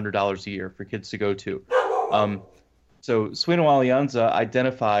 $3,500 a year for kids to go to. So Sueño Alianza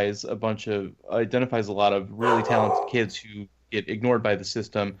identifies a lot of really talented kids who get ignored by the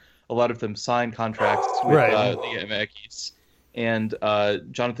system. A lot of them sign contracts with the MX, and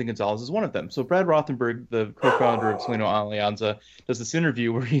Jonathan Gonzalez is one of them. So Brad Rothenberg, the co-founder of Sueño Alianza, does this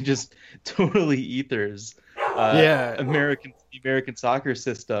interview where he just totally ethers the American soccer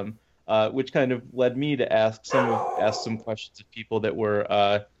system, which kind of led me to ask some questions of people that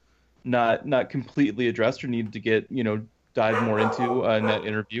were not completely addressed or needed to get dive more into in that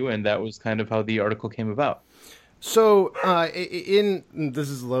interview, and that was kind of how the article came about. So this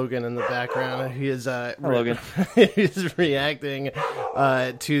is Logan in the background. He is Logan. He's reacting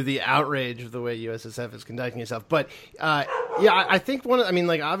to the outrage of the way USSF is conducting itself. But I think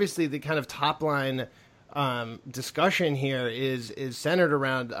obviously the kind of top line discussion here is centered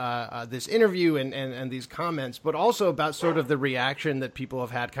around this interview and these comments, but also about sort of the reaction that people have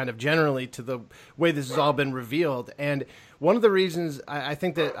had kind of generally to the way this has all been revealed. And one of the reasons I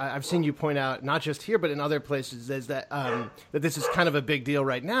think that I've seen you point out, not just here but in other places, is that that this is kind of a big deal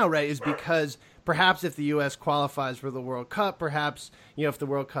right now, right? Is because perhaps if the U.S. qualifies for the World Cup, perhaps if the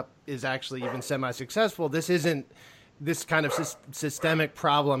World Cup is actually even semi-successful, this kind of systemic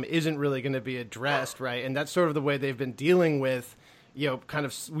problem isn't really going to be addressed, right? And that's sort of the way they've been dealing with, kind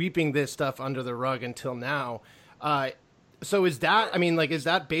of sweeping this stuff under the rug until now. So is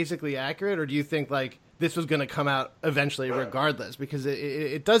that basically accurate, or do you think this was going to come out eventually regardless? Because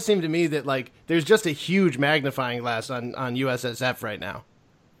it does seem to me that there's just a huge magnifying glass on USSF right now.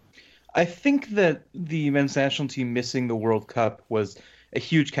 I think that the men's national team missing the World Cup was a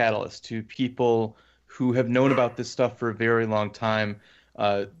huge catalyst to people who have known about this stuff for a very long time,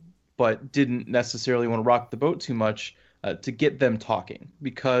 but didn't necessarily want to rock the boat too much, to get them talking.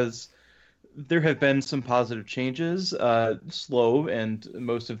 Because there have been some positive changes, slow, and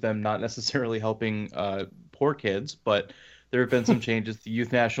most of them not necessarily helping poor kids, but there have been some changes. The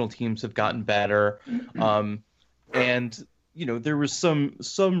youth national teams have gotten better, and there was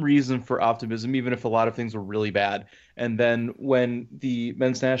some reason for optimism, even if a lot of things were really bad. And then when the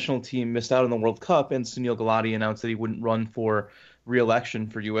men's national team missed out on the World Cup and Sunil Gulati announced that he wouldn't run for re-election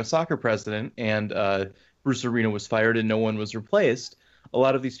for U.S. soccer president, and Bruce Arena was fired and no one was replaced, a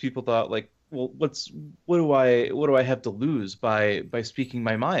lot of these people thought, well, what do I have to lose by speaking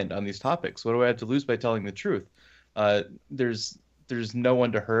my mind on these topics? What do I have to lose by telling the truth? There's there's no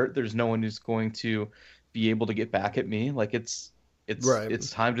one to hurt. There's no one who's going to be able to get back at me. Like it's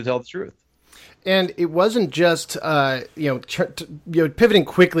time to tell the truth. And it wasn't just pivoting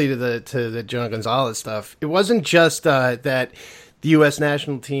quickly to the Jonathan Gonzalez stuff. It wasn't just that the U.S.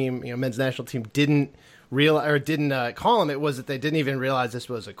 national team, men's national team, didn't call him. It was that they didn't even realize this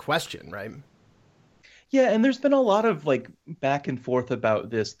was a question, right? Yeah, and there's been a lot of like back and forth about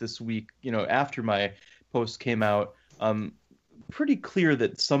this week. After my post came out, pretty clear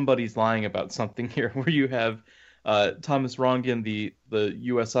that somebody's lying about something here. Where you have Thomas Rongen, the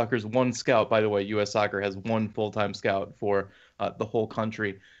U.S. Soccer's one scout. By the way, U.S. Soccer has one full-time scout for the whole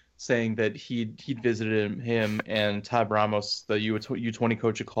country, saying that he'd visited him, and Tab Ramos, the U20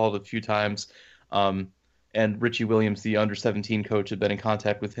 coach, had called a few times, and Richie Williams, the under-17 coach, had been in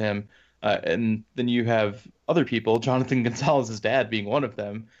contact with him. And then you have other people, Jonathan Gonzalez's dad being one of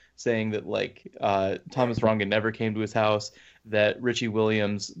them, saying that Thomas Rongen never came to his house, that Richie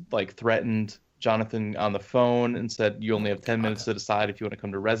Williams threatened Jonathan on the phone and said, you only have 10 minutes to decide if you want to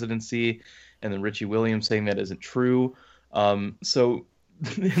come to residency. And then Richie Williams saying that isn't true. So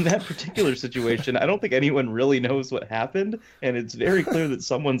in that particular situation, I don't think anyone really knows what happened, and it's very clear that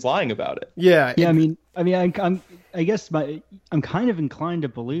someone's lying about it. Yeah. I guess I'm kind of inclined to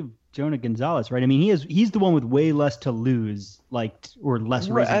believe Jonah Gonzalez, right? I mean, he's the one with way less to lose, or less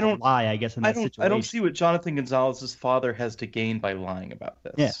reason to lie, I guess, in that situation. I don't see what Jonathan Gonzalez's father has to gain by lying about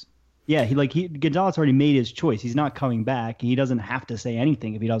this. Yeah. Gonzalez already made his choice. He's not coming back. He doesn't have to say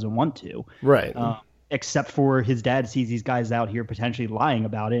anything if he doesn't want to. Right. Except for his dad sees these guys out here potentially lying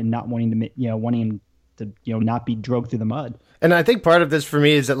about it and not wanting him to not be dragged through the mud. And I think part of this for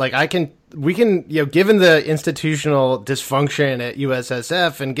me is that we can given the institutional dysfunction at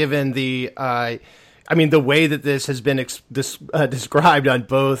USSF and given the the way that this has been described on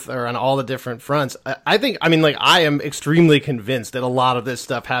both or on all the different fronts, I am extremely convinced that a lot of this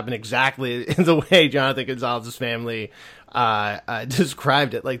stuff happened exactly in the way Jonathan Gonzalez's family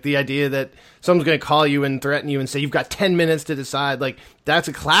described it. Like the idea that someone's going to call you and threaten you and say you've got 10 minutes to decide. Like that's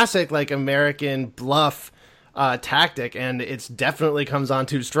a classic American bluff tactic, and it's definitely comes on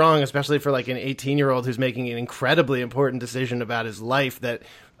too strong, especially for an 18-year-old who's making an incredibly important decision about his life. That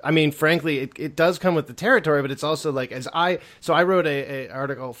frankly, it does come with the territory, but it's also I wrote a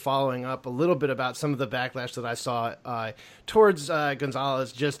article following up a little bit about some of the backlash that I saw towards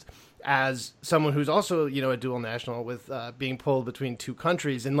Gonzalez, just as someone who's also a dual national with being pulled between two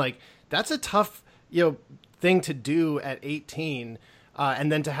countries, and that's a tough thing to do at 18,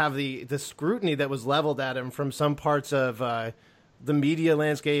 and then to have the scrutiny that was leveled at him from some parts of the media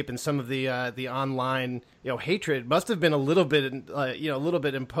landscape and some of the online hatred must have been a little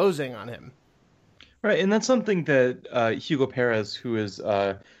bit imposing on him. Right, and that's something that Hugo Perez, who is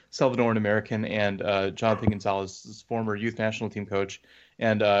Salvadoran American, and Jonathan Gonzalez's former youth national team coach,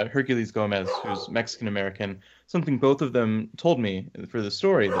 and Hercules Gomez, who's Mexican American, something both of them told me for the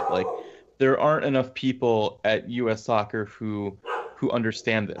story, that there aren't enough people at U.S. Soccer who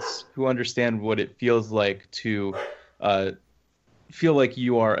understand this, who understand what it feels like to feel like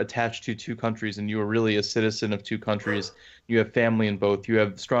you are attached to two countries and you are really a citizen of two countries. You have family in both. You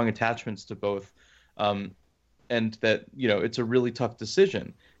have strong attachments to both. And that, it's a really tough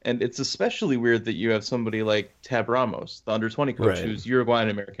decision. And it's especially weird that you have somebody like Tab Ramos, the under-20 coach, right, who's Uruguayan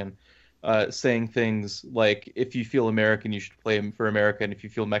American, saying things like, if you feel American, you should play for America, and if you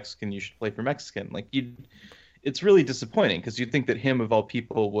feel Mexican, you should play for Mexican. It's really disappointing, because you'd think that him, of all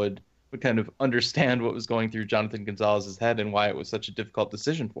people, would kind of understand what was going through Jonathan Gonzalez's head and why it was such a difficult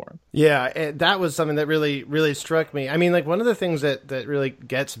decision for him. Yeah, that was something that really, really struck me. One of the things that really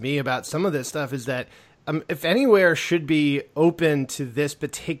gets me about some of this stuff is that if anywhere should be open to this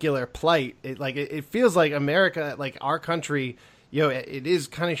particular plight, it feels like America, our country, it is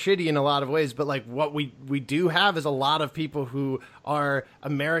kind of shitty in a lot of ways, but what we do have is a lot of people who are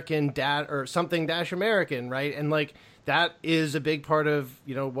American or something dash American, right? And that is a big part of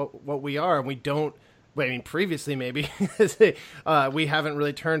what we are, and we don't. Previously maybe we haven't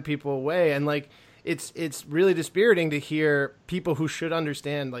really turned people away, and it's really dispiriting to hear people who should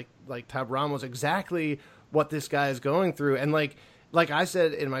understand, like Tab Ramos, exactly what this guy is going through. And like I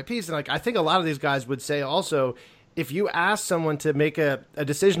said in my piece, and I think a lot of these guys would say also, if you ask someone to make a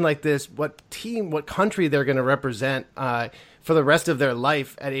decision like this, what country they're going to represent for the rest of their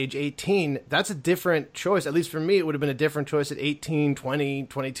life at age 18, that's a different choice. At least for me, it would have been a different choice at 18, 20,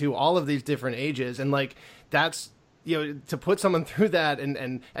 22, all of these different ages. And that's, to put someone through that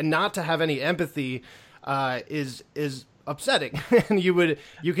and not to have any empathy is upsetting. And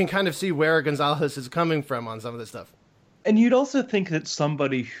you can kind of see where Gonzalez is coming from on some of this stuff. And you'd also think that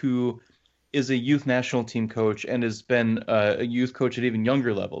somebody who is a youth national team coach and has been a youth coach at even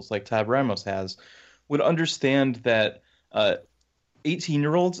younger levels, like Tab Ramos has, would understand that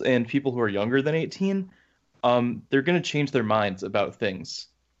 18-year-olds and people who are younger than 18, they're going to change their minds about things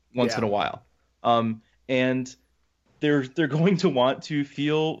once in a while. And they're going to want to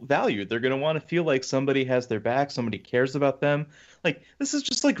feel valued. They're going to want to feel like somebody has their back, somebody cares about them. Like, this is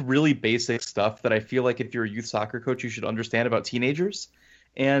just like really basic stuff that I feel like if you're a youth soccer coach, you should understand about teenagers.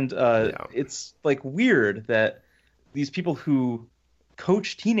 And it's like weird that these people who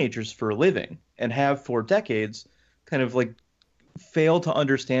coach teenagers for a living and have for decades kind of like fail to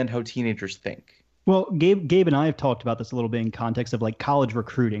understand how teenagers think. Well, Gabe and I have talked about this a little bit in context of like college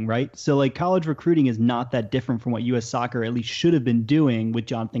recruiting, right? So like college recruiting is not that different from what U.S. soccer at least should have been doing with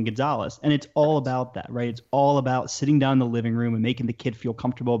Jonathan Gonzalez. And it's all about that, right? It's all about sitting down in the living room and making the kid feel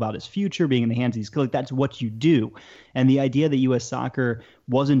comfortable about his future, being in the hands of these kids. Like that's what you do. And the idea that U.S. soccer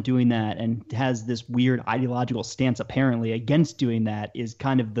wasn't doing that and has this weird ideological stance apparently against doing that is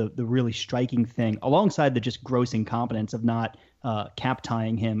kind of the really striking thing, alongside the just gross incompetence of not cap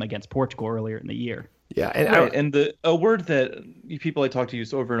tying him against Portugal earlier in the year. Yeah, and a word that people I talk to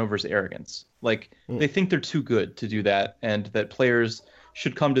use over and over is arrogance. Like they think they're too good to do that, and that players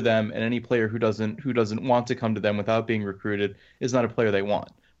should come to them, and any player who doesn't want to come to them without being recruited is not a player they want,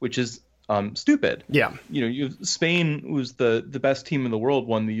 which is stupid. Yeah, Spain was the best team in the world,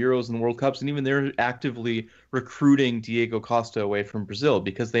 won the Euros and the World Cups, and even they're actively recruiting Diego Costa away from Brazil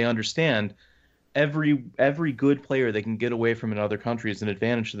because they understand every good player they can get away from in other countries is an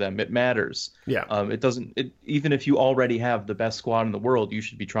advantage to them. It matters. Yeah. Even if you already have the best squad in the world, you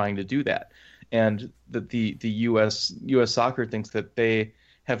should be trying to do that. And the US soccer thinks that they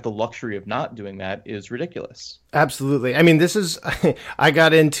have the luxury of not doing that is ridiculous. Absolutely. I mean, this is I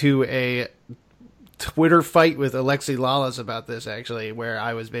got into a Twitter fight with Alexi Lalas about this, actually, where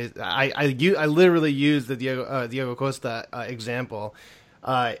I was I literally used the Diego Costa example.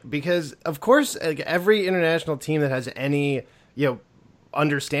 Because of course, like, every international team that has any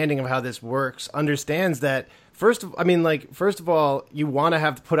understanding of how this works understands that first of all, you want to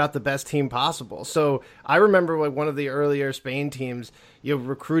have to put out the best team possible. So I remember like one of the earlier Spain teams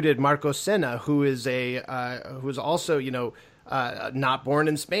recruited Marcos Senna, who is also not born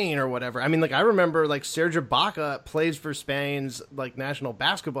in Spain or whatever. I mean, like I remember like Sergio Baca plays for Spain's like national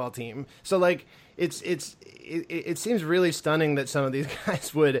basketball team. So like it seems really stunning that some of these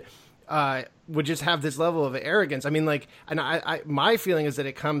guys would just have this level of arrogance. I mean, like, and my feeling is that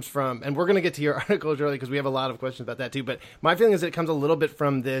it comes from, and we're going to get to your article, Charlie, because we have a lot of questions about that too, but my feeling is that it comes a little bit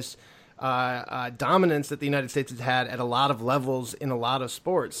from this dominance that the United States has had at a lot of levels in a lot of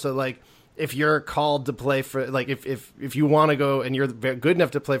sports. So, like, if you're called to play for, like, if you want to go and you're good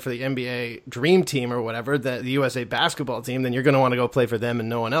enough to play for the NBA Dream Team or whatever, the USA basketball team, then you're going to want to go play for them and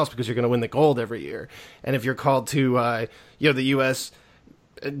no one else because you're going to win the gold every year. And if you're called to, the U.S.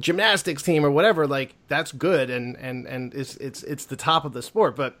 gymnastics team or whatever, like that's good and it's the top of the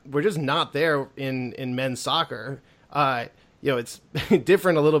sport, but we're just not there in men's soccer. It's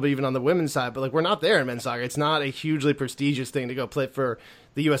different a little bit even on the women's side, but like we're not there in men's soccer. It's not a hugely prestigious thing to go play for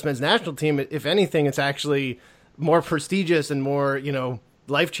the U.S. men's national team. If anything, it's actually more prestigious and more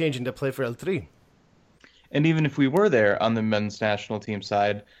life-changing to play for El Tri. And even if we were there on the men's national team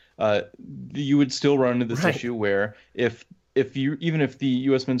side, you would still run into this issue where if the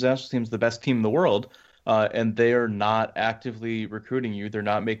U.S. men's national team is the best team in the world, and they are not actively recruiting you, they're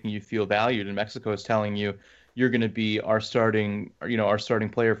not making you feel valued, and Mexico is telling you you're going to be our starting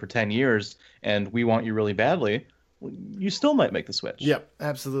player for 10 years, and we want you really badly, you still might make the switch. Yep,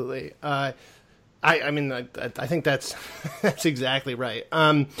 absolutely. I think that's exactly right.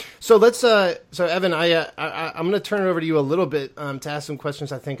 So Evan, I'm going to turn it over to you a little bit to ask some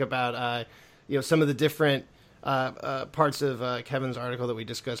questions. I think about some of the different parts of Kevin's article that we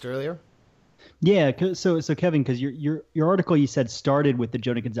discussed earlier. Yeah, so Kevin, because your article you said started with the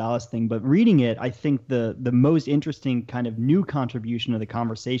Jonathan Gonzalez thing, but reading it, I think the most interesting kind of new contribution to the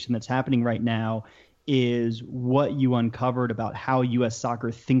conversation that's happening right now is what you uncovered about how U.S.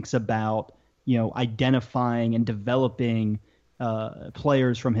 soccer thinks about identifying and developing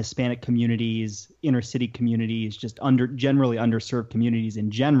players from Hispanic communities, inner city communities, just generally underserved communities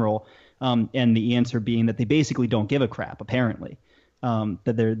in general. And the answer being that they basically don't give a crap, apparently.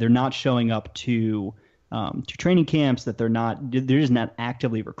 That they're not showing up to training camps, that they're just not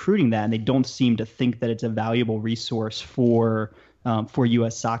actively recruiting that, and they don't seem to think that it's a valuable resource for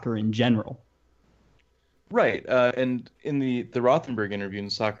U.S. soccer in general. Right, and in the Rothenberg interview in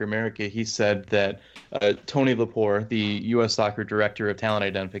Soccer America, he said that Tony Lepore, the U.S. soccer director of talent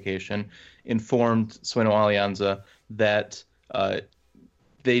identification, informed Sueno Alianza that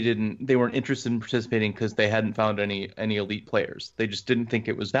they weren't interested in participating because they hadn't found any elite players. They just didn't think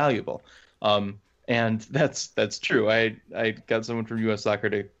it was valuable. And that's true. I got someone from US Soccer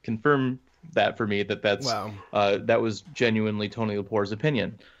to confirm that for me, that's wow. That was genuinely Tony Laporte's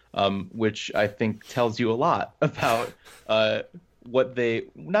opinion, which I think tells you a lot about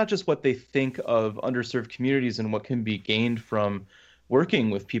not just what they think of underserved communities and what can be gained from working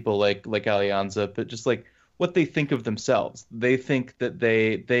with people like Alianza, but just like what they think of themselves. They think that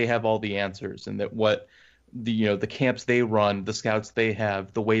they have all the answers, and that what the camps they run, the scouts they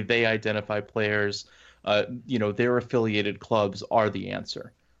have, the way they identify players, their affiliated clubs are the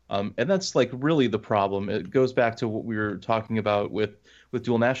answer. And that's like really the problem. It goes back to what we were talking about with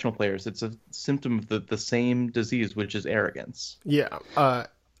dual national players. It's a symptom of the same disease, which is arrogance. Yeah.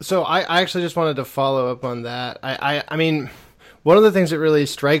 So I actually just wanted to follow up on that. I mean, one of the things that really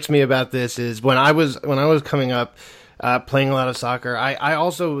strikes me about this is when I was coming up, playing a lot of soccer, I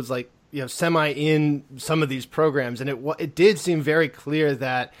also was like, semi in some of these programs, and it did seem very clear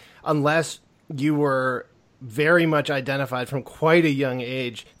that unless you were very much identified from quite a young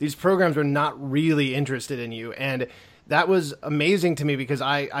age, these programs were not really interested in you. And that was amazing to me because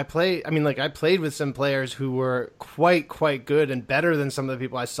I played with some players who were quite good and better than some of the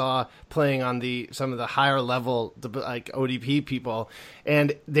people I saw playing on some of the higher level, like ODP people,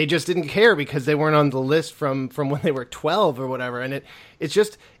 and they just didn't care because they weren't on the list from when they were 12 or whatever. And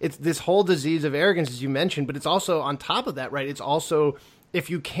it's this whole disease of arrogance, as you mentioned, but it's also on top of that, right? It's also, if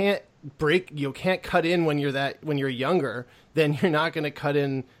you can't cut in when you're younger, then you're not going to cut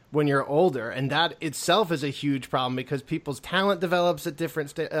in when you're older, and that itself is a huge problem because people's talent develops at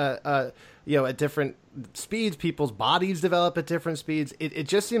different at different speeds. People's bodies develop at different speeds. It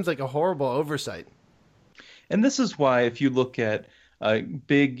just seems like a horrible oversight. And this is why, if you look at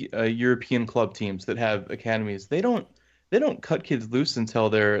big European club teams that have academies, they don't cut kids loose until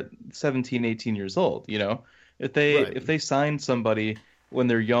they're 17, 18 years old. If they sign somebody when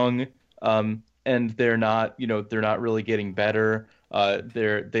they're young, and they're not really getting better,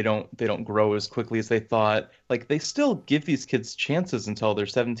 they don't grow as quickly as they thought. Like, they still give these kids chances until they're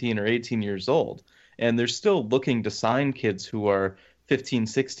 17 or 18 years old, and they're still looking to sign kids who are 15,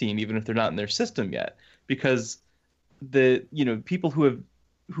 16, even if they're not in their system yet, because the people who have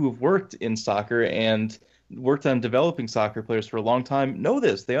worked in soccer and worked on developing soccer players for a long time know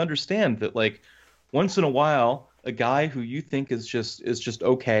this. They understand that, like, once in a while, a guy who you think is just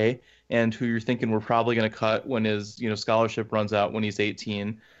okay, and who you're thinking we're probably going to cut when his scholarship runs out when he's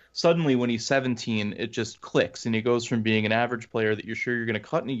 18, suddenly when he's 17, it just clicks, and he goes from being an average player that you're sure you're going to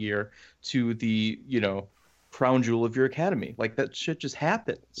cut in a year to the crown jewel of your academy. Like, that shit just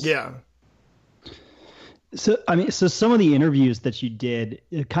happens. Yeah. So some of the interviews that you did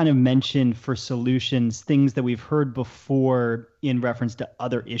kind of mentioned for solutions things that we've heard before in reference to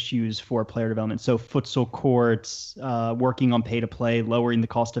other issues for player development. So futsal courts, working on pay to play, lowering the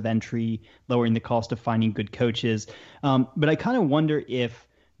cost of entry, lowering the cost of finding good coaches. But I kind of wonder if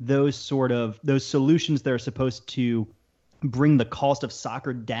those solutions that are supposed to bring the cost of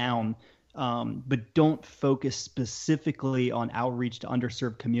soccer down, but don't focus specifically on outreach to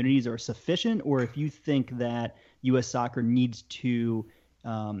underserved communities, are sufficient, or if you think that U.S. Soccer needs to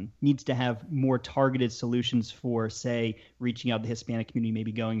have more targeted solutions for, say, reaching out to the Hispanic community,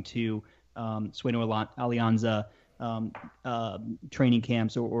 maybe going to Sueno Alianza training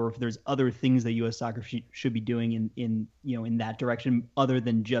camps, or if there's other things that U.S. Soccer should be doing in that direction, other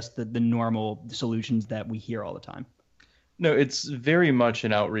than just the normal solutions that we hear all the time. No, it's very much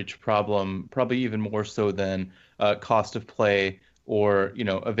an outreach problem, probably even more so than cost of play or,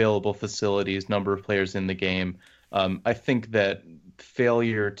 available facilities, number of players in the game. I think that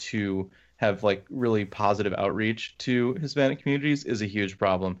failure to have really positive outreach to Hispanic communities is a huge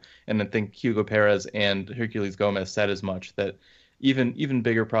problem. And I think Hugo Perez and Herculez Gomez said as much, that even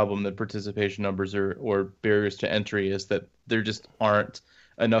bigger problem than participation numbers or barriers to entry is that there just aren't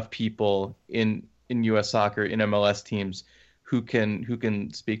enough people in U.S. Soccer, in MLS teams, who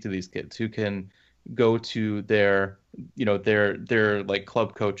can speak to these kids, who can go to their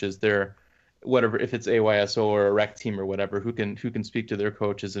club coaches, their whatever, if it's AYSO or a rec team or whatever, who can speak to their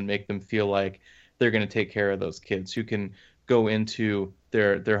coaches and make them feel like they're going to take care of those kids, who can go into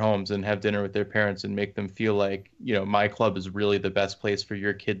their homes and have dinner with their parents and make them feel like, my club is really the best place for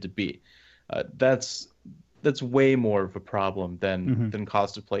your kid to be. That's way more of a problem than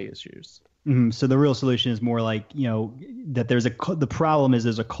cost of play issues. Mm-hmm. So the real solution is more like, that the problem is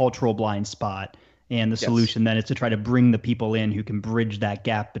there's a cultural blind spot, and the solution then is to try to bring the people in who can bridge that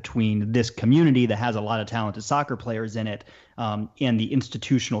gap between this community that has a lot of talented soccer players in it, and the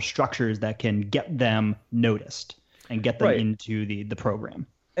institutional structures that can get them noticed. and get them Right. into the program.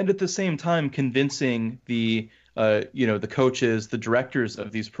 And at the same time, convincing the the coaches, the directors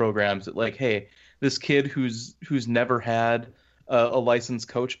of these programs that, like, hey, this kid who's never had a licensed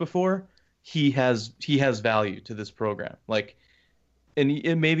coach before, he has value to this program. Like,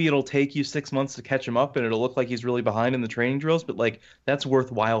 and maybe it'll take you 6 months to catch him up, and it'll look like he's really behind in the training drills, but like that's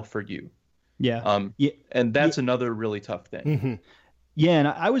worthwhile for you. Yeah. And that's another really tough thing. Mm-hmm. Yeah, and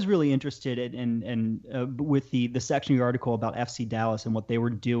I was really interested in with the section of your article about FC Dallas and what they were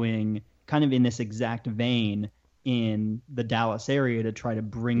doing kind of in this exact vein in the Dallas area to try to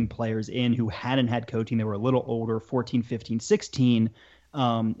bring players in who hadn't had coaching. They were a little older, 14, 15, 16,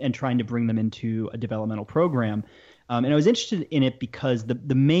 and trying to bring them into a developmental program. And I was interested in it because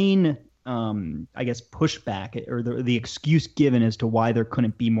the main I guess pushback or the excuse given as to why there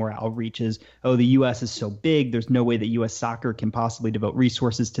couldn't be more outreach is, oh, the U.S. is so big, there's no way that U.S. soccer can possibly devote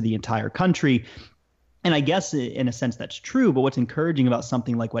resources to the entire country. And I guess in a sense that's true, but what's encouraging about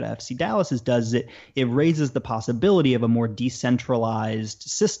something like what FC Dallas does is it raises the possibility of a more decentralized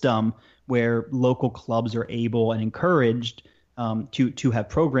system where local clubs are able and encouraged to have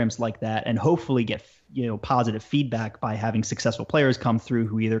programs like that and hopefully get positive feedback by having successful players come through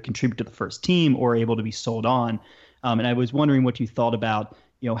who either contribute to the first team or are able to be sold on. And I was wondering what you thought about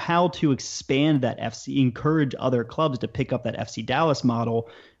how to expand that encourage other clubs to pick up that FC Dallas model,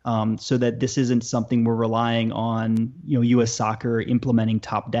 so that this isn't something we're relying on U.S. soccer implementing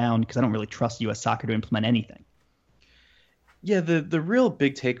top down, because I don't really trust U.S. soccer to implement anything. Yeah, the real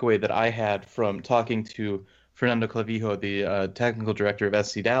big takeaway that I had from talking to Fernando Clavijo, the technical director of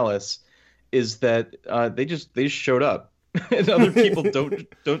SC Dallas, is that they just showed up, and other people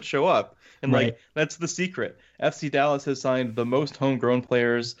don't show up, and Right. like that's the secret. FC Dallas has signed the most homegrown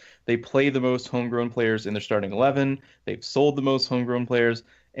players. They play the most homegrown players in their starting 11. They've sold the most homegrown players,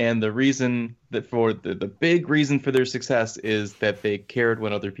 and the reason that for the big reason for their success is that they cared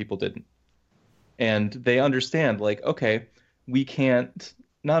when other people didn't, and they understand, like, okay, we can't.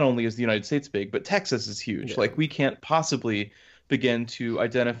 Not only is the United States big, but Texas is huge. Yeah. Like, we can't possibly begin to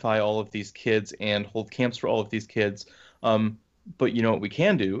identify all of these kids and hold camps for all of these kids. But what we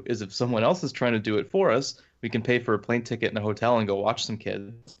can do is, if someone else is trying to do it for us, we can pay for a plane ticket and a hotel and go watch some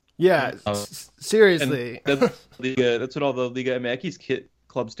kids. Yeah, seriously. And that's what all the Liga MX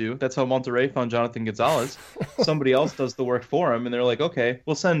clubs do. That's how Monterrey found Jonathan Gonzalez. Somebody else does the work for him, and they're like, okay,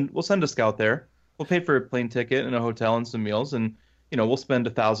 we'll send a scout there. We'll pay for a plane ticket and a hotel and some meals, and we'll spend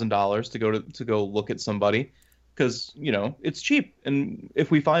 $1,000 to go look at somebody, because it's cheap, and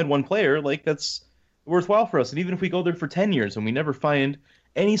if we find one player, like, that's worthwhile for us. And even if we go there for 10 years and we never find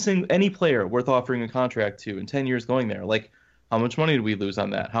any player worth offering a contract to in 10 years going there, like, how much money did we lose on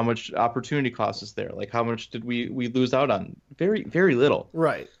that? How much opportunity cost us there? Like, how much did we lose out on? Very, very little.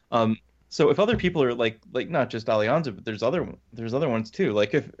 Right. So if other people are like not just Alianza, but there's other ones too.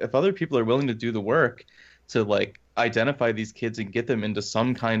 Like, if other people are willing to do the work to, like, identify these kids and get them into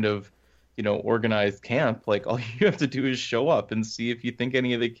some kind of organized camp, like, all you have to do is show up and see if you think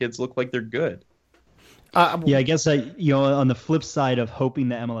any of the kids look like they're good. Yeah, I guess on the flip side of hoping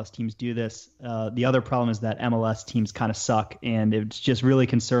that MLS teams do this, the other problem is that MLS teams kind of suck, and it's just really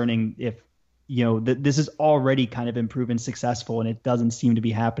concerning if this is already kind of been proven successful, and it doesn't seem to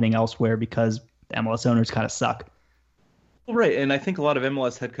be happening elsewhere because the MLS owners kind of suck. Well, right, and I think a lot of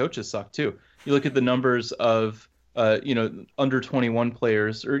MLS head coaches suck too. You look at the numbers of under 21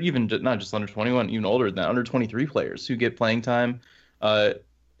 players, or even not just under 21, even older than that, under 23 players who get playing time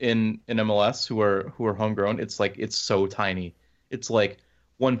in MLS who are homegrown. It's so tiny. It's like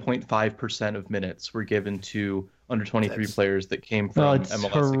 1.5% of minutes were given to under 23 players that came from it's MLS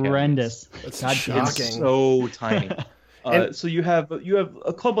horrendous. That's God, shocking. It's so tiny. So you have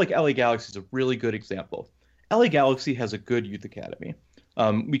a club like LA Galaxy is a really good example. LA Galaxy has a good youth academy.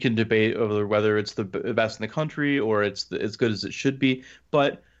 We can debate over whether it's the best in the country or it's as good as it should be.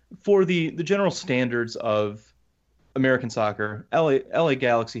 But for the general standards of American soccer, LA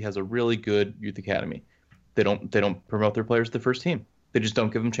Galaxy has a really good youth academy. They don't promote their players to the first team. They just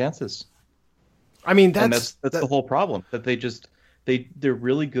don't give them chances. I mean, that's the whole problem. That they're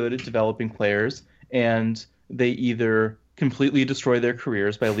really good at developing players, and they either completely destroy their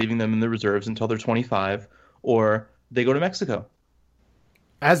careers by leaving them in the reserves until they're 25, or they go to Mexico.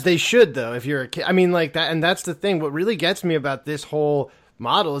 As they should, though, if you're a kid. I mean, like that, and that's the thing. What really gets me about this whole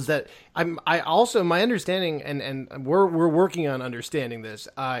model is that my understanding, and we're working on understanding this,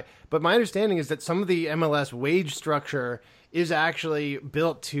 but my understanding is that some of the MLS wage structure is actually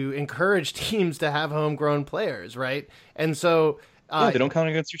built to encourage teams to have homegrown players, right? And so They don't count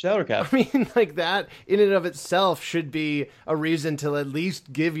against your salary cap. I mean, like that in and of itself should be a reason to at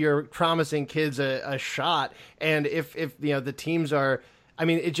least give your promising kids a shot. And if the teams are, I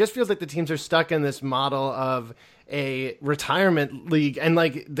mean, it just feels like the teams are stuck in this model of a retirement league. And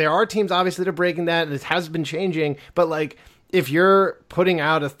like, there are teams obviously that are breaking that, and it has been changing. But like, if you're putting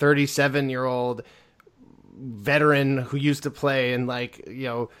out a 37-year-old veteran who used to play in like,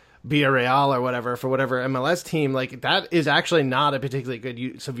 Villarreal or whatever for whatever MLS team, like that is actually not a particularly good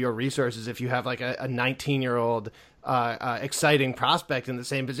use of your resources. If you have like a 19-year-old exciting prospect in the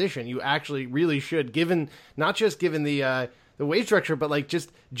same position, you actually really should, not just given the wage structure, but like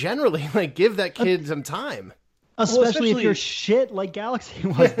just generally like give that kid some time. Especially if you're shit like Galaxy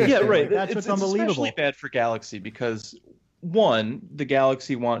was. Yeah, right. That's what's unbelievable. It's especially bad for Galaxy because one, the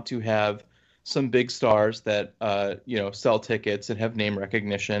Galaxy want to have some big stars that sell tickets and have name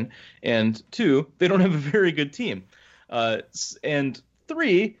recognition, and two, they don't have a very good team, and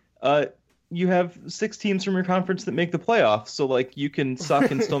three, you have 6 teams from your conference that make the playoffs, so like you can suck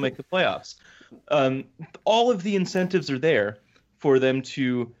and still make the playoffs. All of the incentives are there for them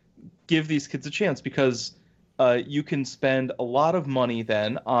to give these kids a chance because you can spend a lot of money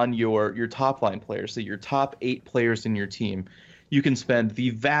then on your top line players, so your top 8 players in your team. You can spend the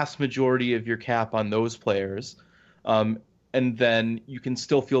vast majority of your cap on those players, and then you can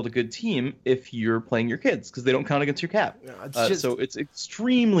still field a good team if you're playing your kids because they don't count against your cap. So it's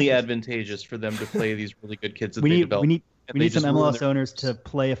extremely advantageous for them to play these really good kids that they develop. We need some MLS owners to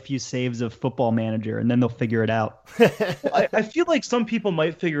play a few saves of Football Manager, and then they'll figure it out. I feel like some people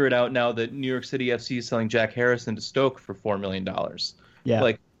might figure it out now that New York City FC is selling Jack Harrison to Stoke for $4 million. Yeah.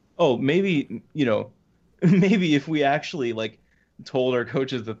 Like, oh, maybe if we actually like told our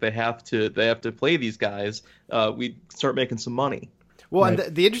coaches that they have to play these guys, we'd start making some money. Well, right.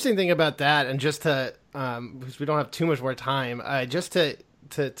 And the interesting thing about that, and just to because we don't have too much more time, just to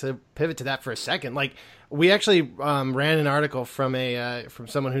pivot to that for a second, like we actually ran an article from from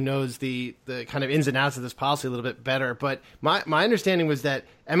someone who knows the kind of ins and outs of this policy a little bit better. But my understanding was that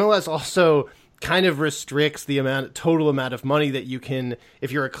MLS also kind of restricts the total amount of money that you can,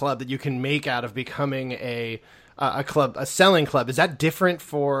 if you're a club, that you can make out of becoming a club, a selling club. Is that different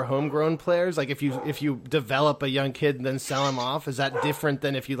for homegrown players? Like if you develop a young kid and then sell him off, is that different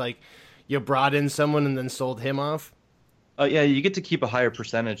than if you brought in someone and then sold him off? Yeah, you get to keep a higher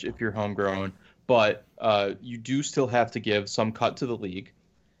percentage if you're homegrown, but you do still have to give some cut to the league,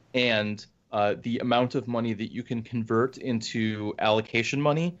 and the amount of money that you can convert into allocation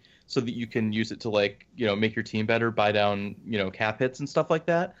money so that you can use it to make your team better, buy down cap hits and stuff like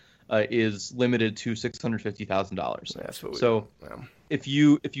that. Is limited to $650,000. So if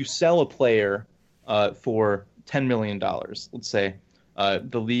you sell a player for $10 million, let's say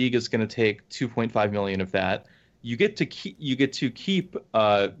the league is going to take $2.5 million of that. You get to keep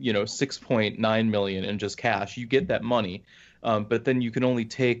 $6.9 million in just cash. You get that money, but then you can only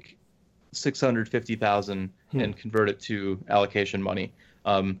take $650,000 and convert it to allocation money.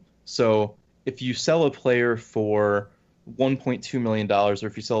 So if you sell a player for $1.2 million, or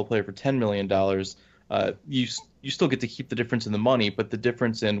if you sell a player for $10 million, you still get to keep the difference in the money, but the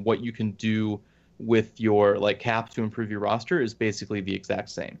difference in what you can do with your cap to improve your roster is basically the exact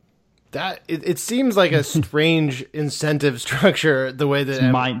same. That it seems like a strange incentive structure, the way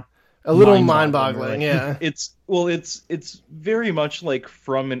that a little mind-boggling. Really. Yeah, it's very much like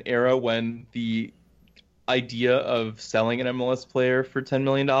from an era when the idea of selling an MLS player for $10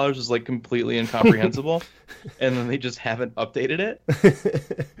 million is completely incomprehensible, and then they just haven't updated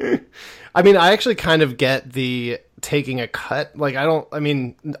it. I mean, I actually kind of get the taking a cut.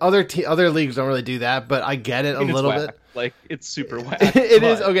 Other leagues don't really do that, but I get it a little bit. It's super whack. It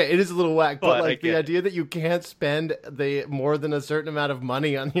is okay. It is a little whack, but the idea that you can't spend more than a certain amount of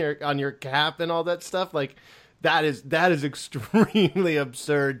money on your cap and all that stuff, that is extremely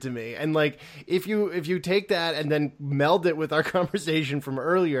absurd to me. And if you take that and then meld it with our conversation from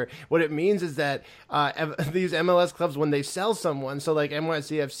earlier, what it means is that these MLS clubs, when they sell someone, so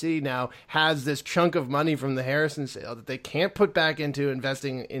NYCFC now has this chunk of money from the Harrison sale that they can't put back into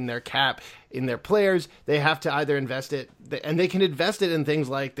investing in their cap, in their players. They have to either invest it, and they can invest it in things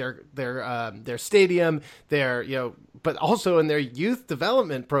like their stadium, but also in their youth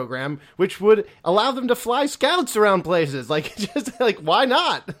development program, which would allow them to fly scouts around places. Why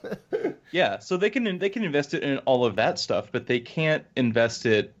not? Yeah, so they can invest it in all of that stuff, but they can't invest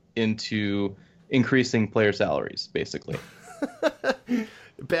it into increasing player salaries, basically.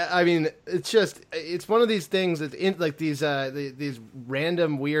 I mean, it's one of these things that these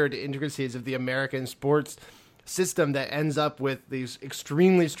random weird intricacies of the American sports system that ends up with these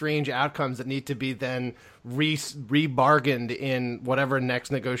extremely strange outcomes that need to be then re-bargained in whatever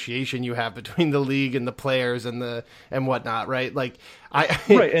next negotiation you have between the league and the players and whatnot, right? Like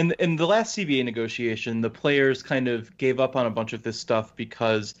right. And in the last CBA negotiation, the players kind of gave up on a bunch of this stuff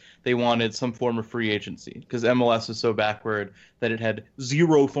because they wanted some form of free agency, because MLS was so backward that it had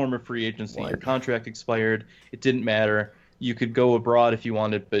zero form of free agency. Your contract expired. It didn't matter. You could go abroad if you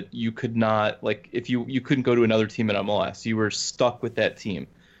wanted, but you could not, like, if you couldn't go to another team in MLS. You were stuck with that team,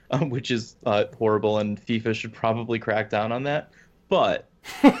 which is horrible, and FIFA should probably crack down on that. But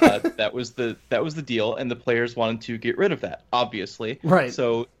that was the deal, and the players wanted to get rid of that, obviously. Right.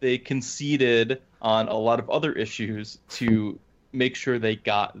 So they conceded on a lot of other issues to make sure they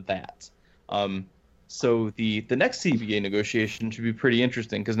got that. So the next CBA negotiation should be pretty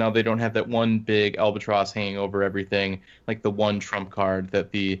interesting, because now they don't have that one big albatross hanging over everything, like the one trump card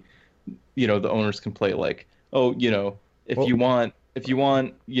that the owners can play, like, oh, if you want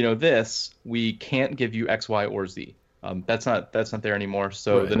this, we can't give you X, Y, or Z. That's not there anymore.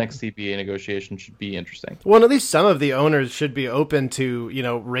 So right. The next CBA negotiation should be interesting. Well, at least some of the owners should be open to,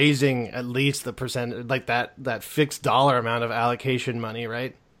 raising at least the percent, like that fixed dollar amount of allocation money,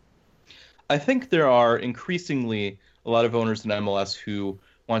 right? I think there are increasingly a lot of owners in MLS who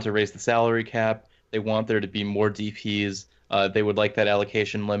want to raise the salary cap. They want there to be more DPs. They would like that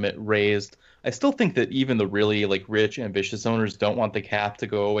allocation limit raised. I still think that even the really rich, ambitious owners don't want the cap to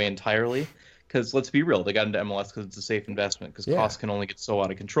go away entirely, because let's be real, they got into MLS because it's a safe investment, because costs can only get so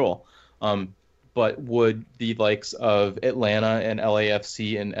out of control. But would the likes of Atlanta and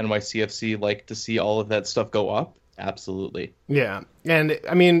LAFC and NYCFC like to see all of that stuff go up? Absolutely. Yeah. And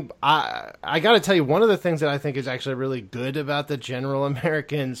I mean, I got to tell you, one of the things that I think is actually really good about the general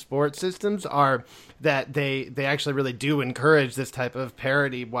American sports systems are that they actually really do encourage this type of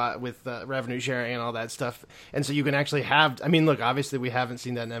parity with revenue sharing and all that stuff. And so you can actually have, I mean, look, obviously we haven't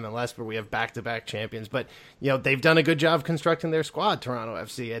seen that in MLS, where we have back-to-back champions, but they've done a good job constructing their squad, Toronto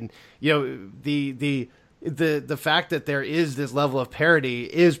FC. And the fact that there is this level of parity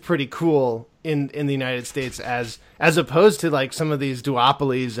is pretty cool in the United States, as opposed to some of these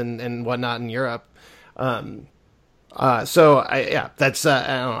duopolies and whatnot in Europe. So I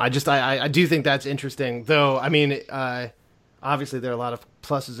do think that's interesting, though. I mean, obviously there are a lot of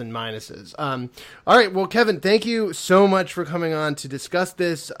pluses and minuses. All right. Well, Kevin, thank you so much for coming on to discuss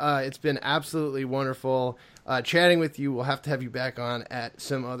this. It's been absolutely wonderful chatting with you. We'll have to have you back on at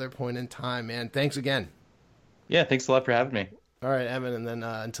some other point in time, man. Thanks again. Yeah, thanks a lot for having me. All right, Evan, and then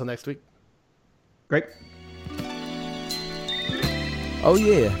until next week. Great. Oh,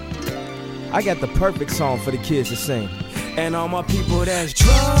 yeah. I got the perfect song for the kids to sing. And all my people that's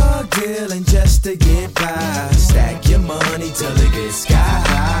drug dealing just to get by. Stack your money till it gets sky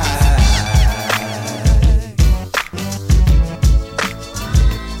high.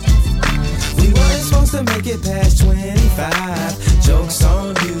 We weren't supposed to make it past 25. Joke's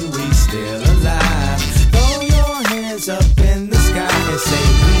on you, we still alive. Throw your hands up in the sky and say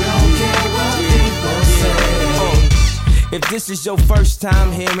we don't care what people say. If this is your first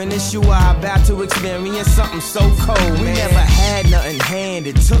time hearing this, you are about to experience something so cold. We never had nothing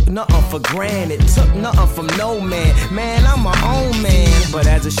handed, took nothing for granted, took nothing from no man. Man, I'm my own man. But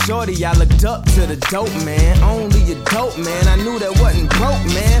as a shorty, I looked up to the dope man. Only a dope man, I knew that wasn't broke,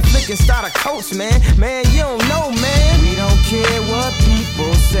 man. Flicking starter coach, man. Man, you don't know, man. We don't care what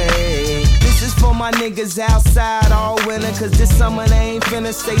people say. This is for my niggas outside all winter, cause this summer they ain't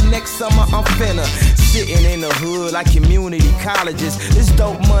finna say next summer I'm finna. Sitting in the hood like community colleges. This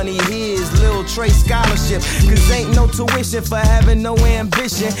dope money here is Lil Trey scholarship. Cause ain't no tuition for having no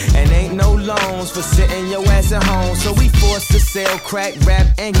ambition, and ain't no loans for sitting your ass at home. So we forced to sell crack, rap,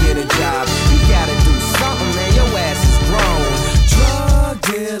 and get a job. You gotta do something, man, your ass is grown. Drug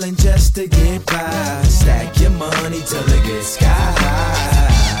dealing just to get by. Stack your money till it gets sky high.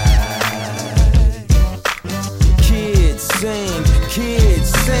 Kids sing, kids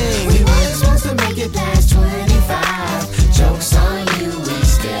sing. We weren't supposed to make it past 25. Joke's on you, we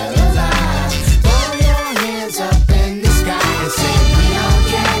still alive. Throw your hands up in the sky and say we don't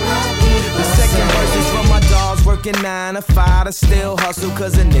care what people say. The second verse is from my dogs working 9 to 5 to still hustle,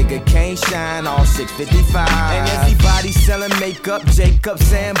 cause a nigga can't shine all 655. And everybody selling makeup,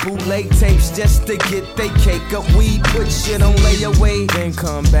 Jacobs and bootleg tapes just to get they cake up. We put shit on layaway, then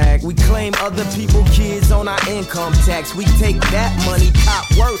come back. We claim other people kids on our income tax. We take that money, cop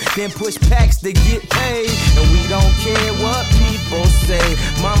work, then push packs to get paid. And we don't care what people say.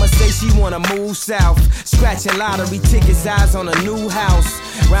 Mama say she wanna move south, scratching lottery tickets, eyes on a new house.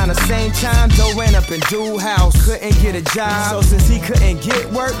 Round the same time, Doe ran up in dude house, couldn't get a job. So since he couldn't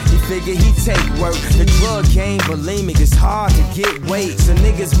get work, he figured he'd take work. The drug game, bulimic, it's hard to get weight. So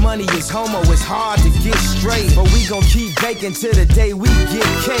niggas' money is homo, it's hard to get straight. But we gon' keep baking till the day we get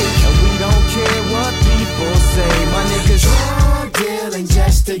cake. And we don't care what people say. My niggas drug dealing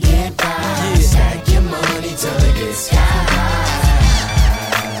just to get by. Yeah. Stack your money till it gets sky high.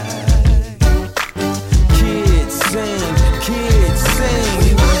 Kids sing, kids sing. We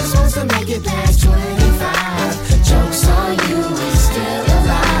weren't supposed to make it past 25. Joke's on you, we still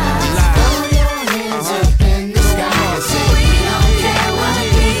alive. Throw your hands up in the sky and say we don't care what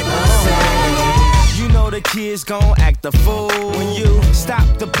people say. You know the kids gon' act a fool when you stop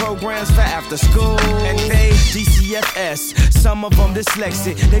the programs for after school. And they DCFS, some of them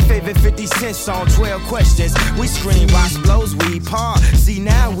dyslexic. They favorite 50 cents on 12 questions. We scream, Ross blows, we par. See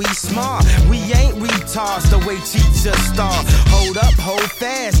now we smart, we ain't retards the way teachers start. Hold up, hold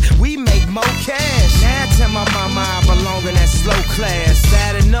fast, we make more cash. Now tell my mama I belong in that slow class.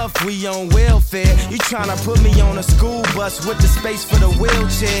 Sad enough, we on welfare. You tryna put me on a school bus with the space for the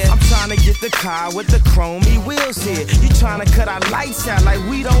wheelchair. I'm tryna get the car with the chromey wheels here. You tryna cut our lights out like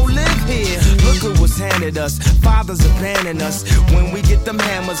we don't live here. Look at what's handed us, fathers abandon us. When we get them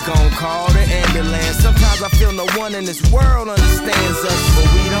hammers, gon' call the ambulance. Sometimes I feel no one in this world understands us, but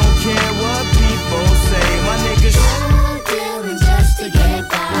we don't care what people say. My niggas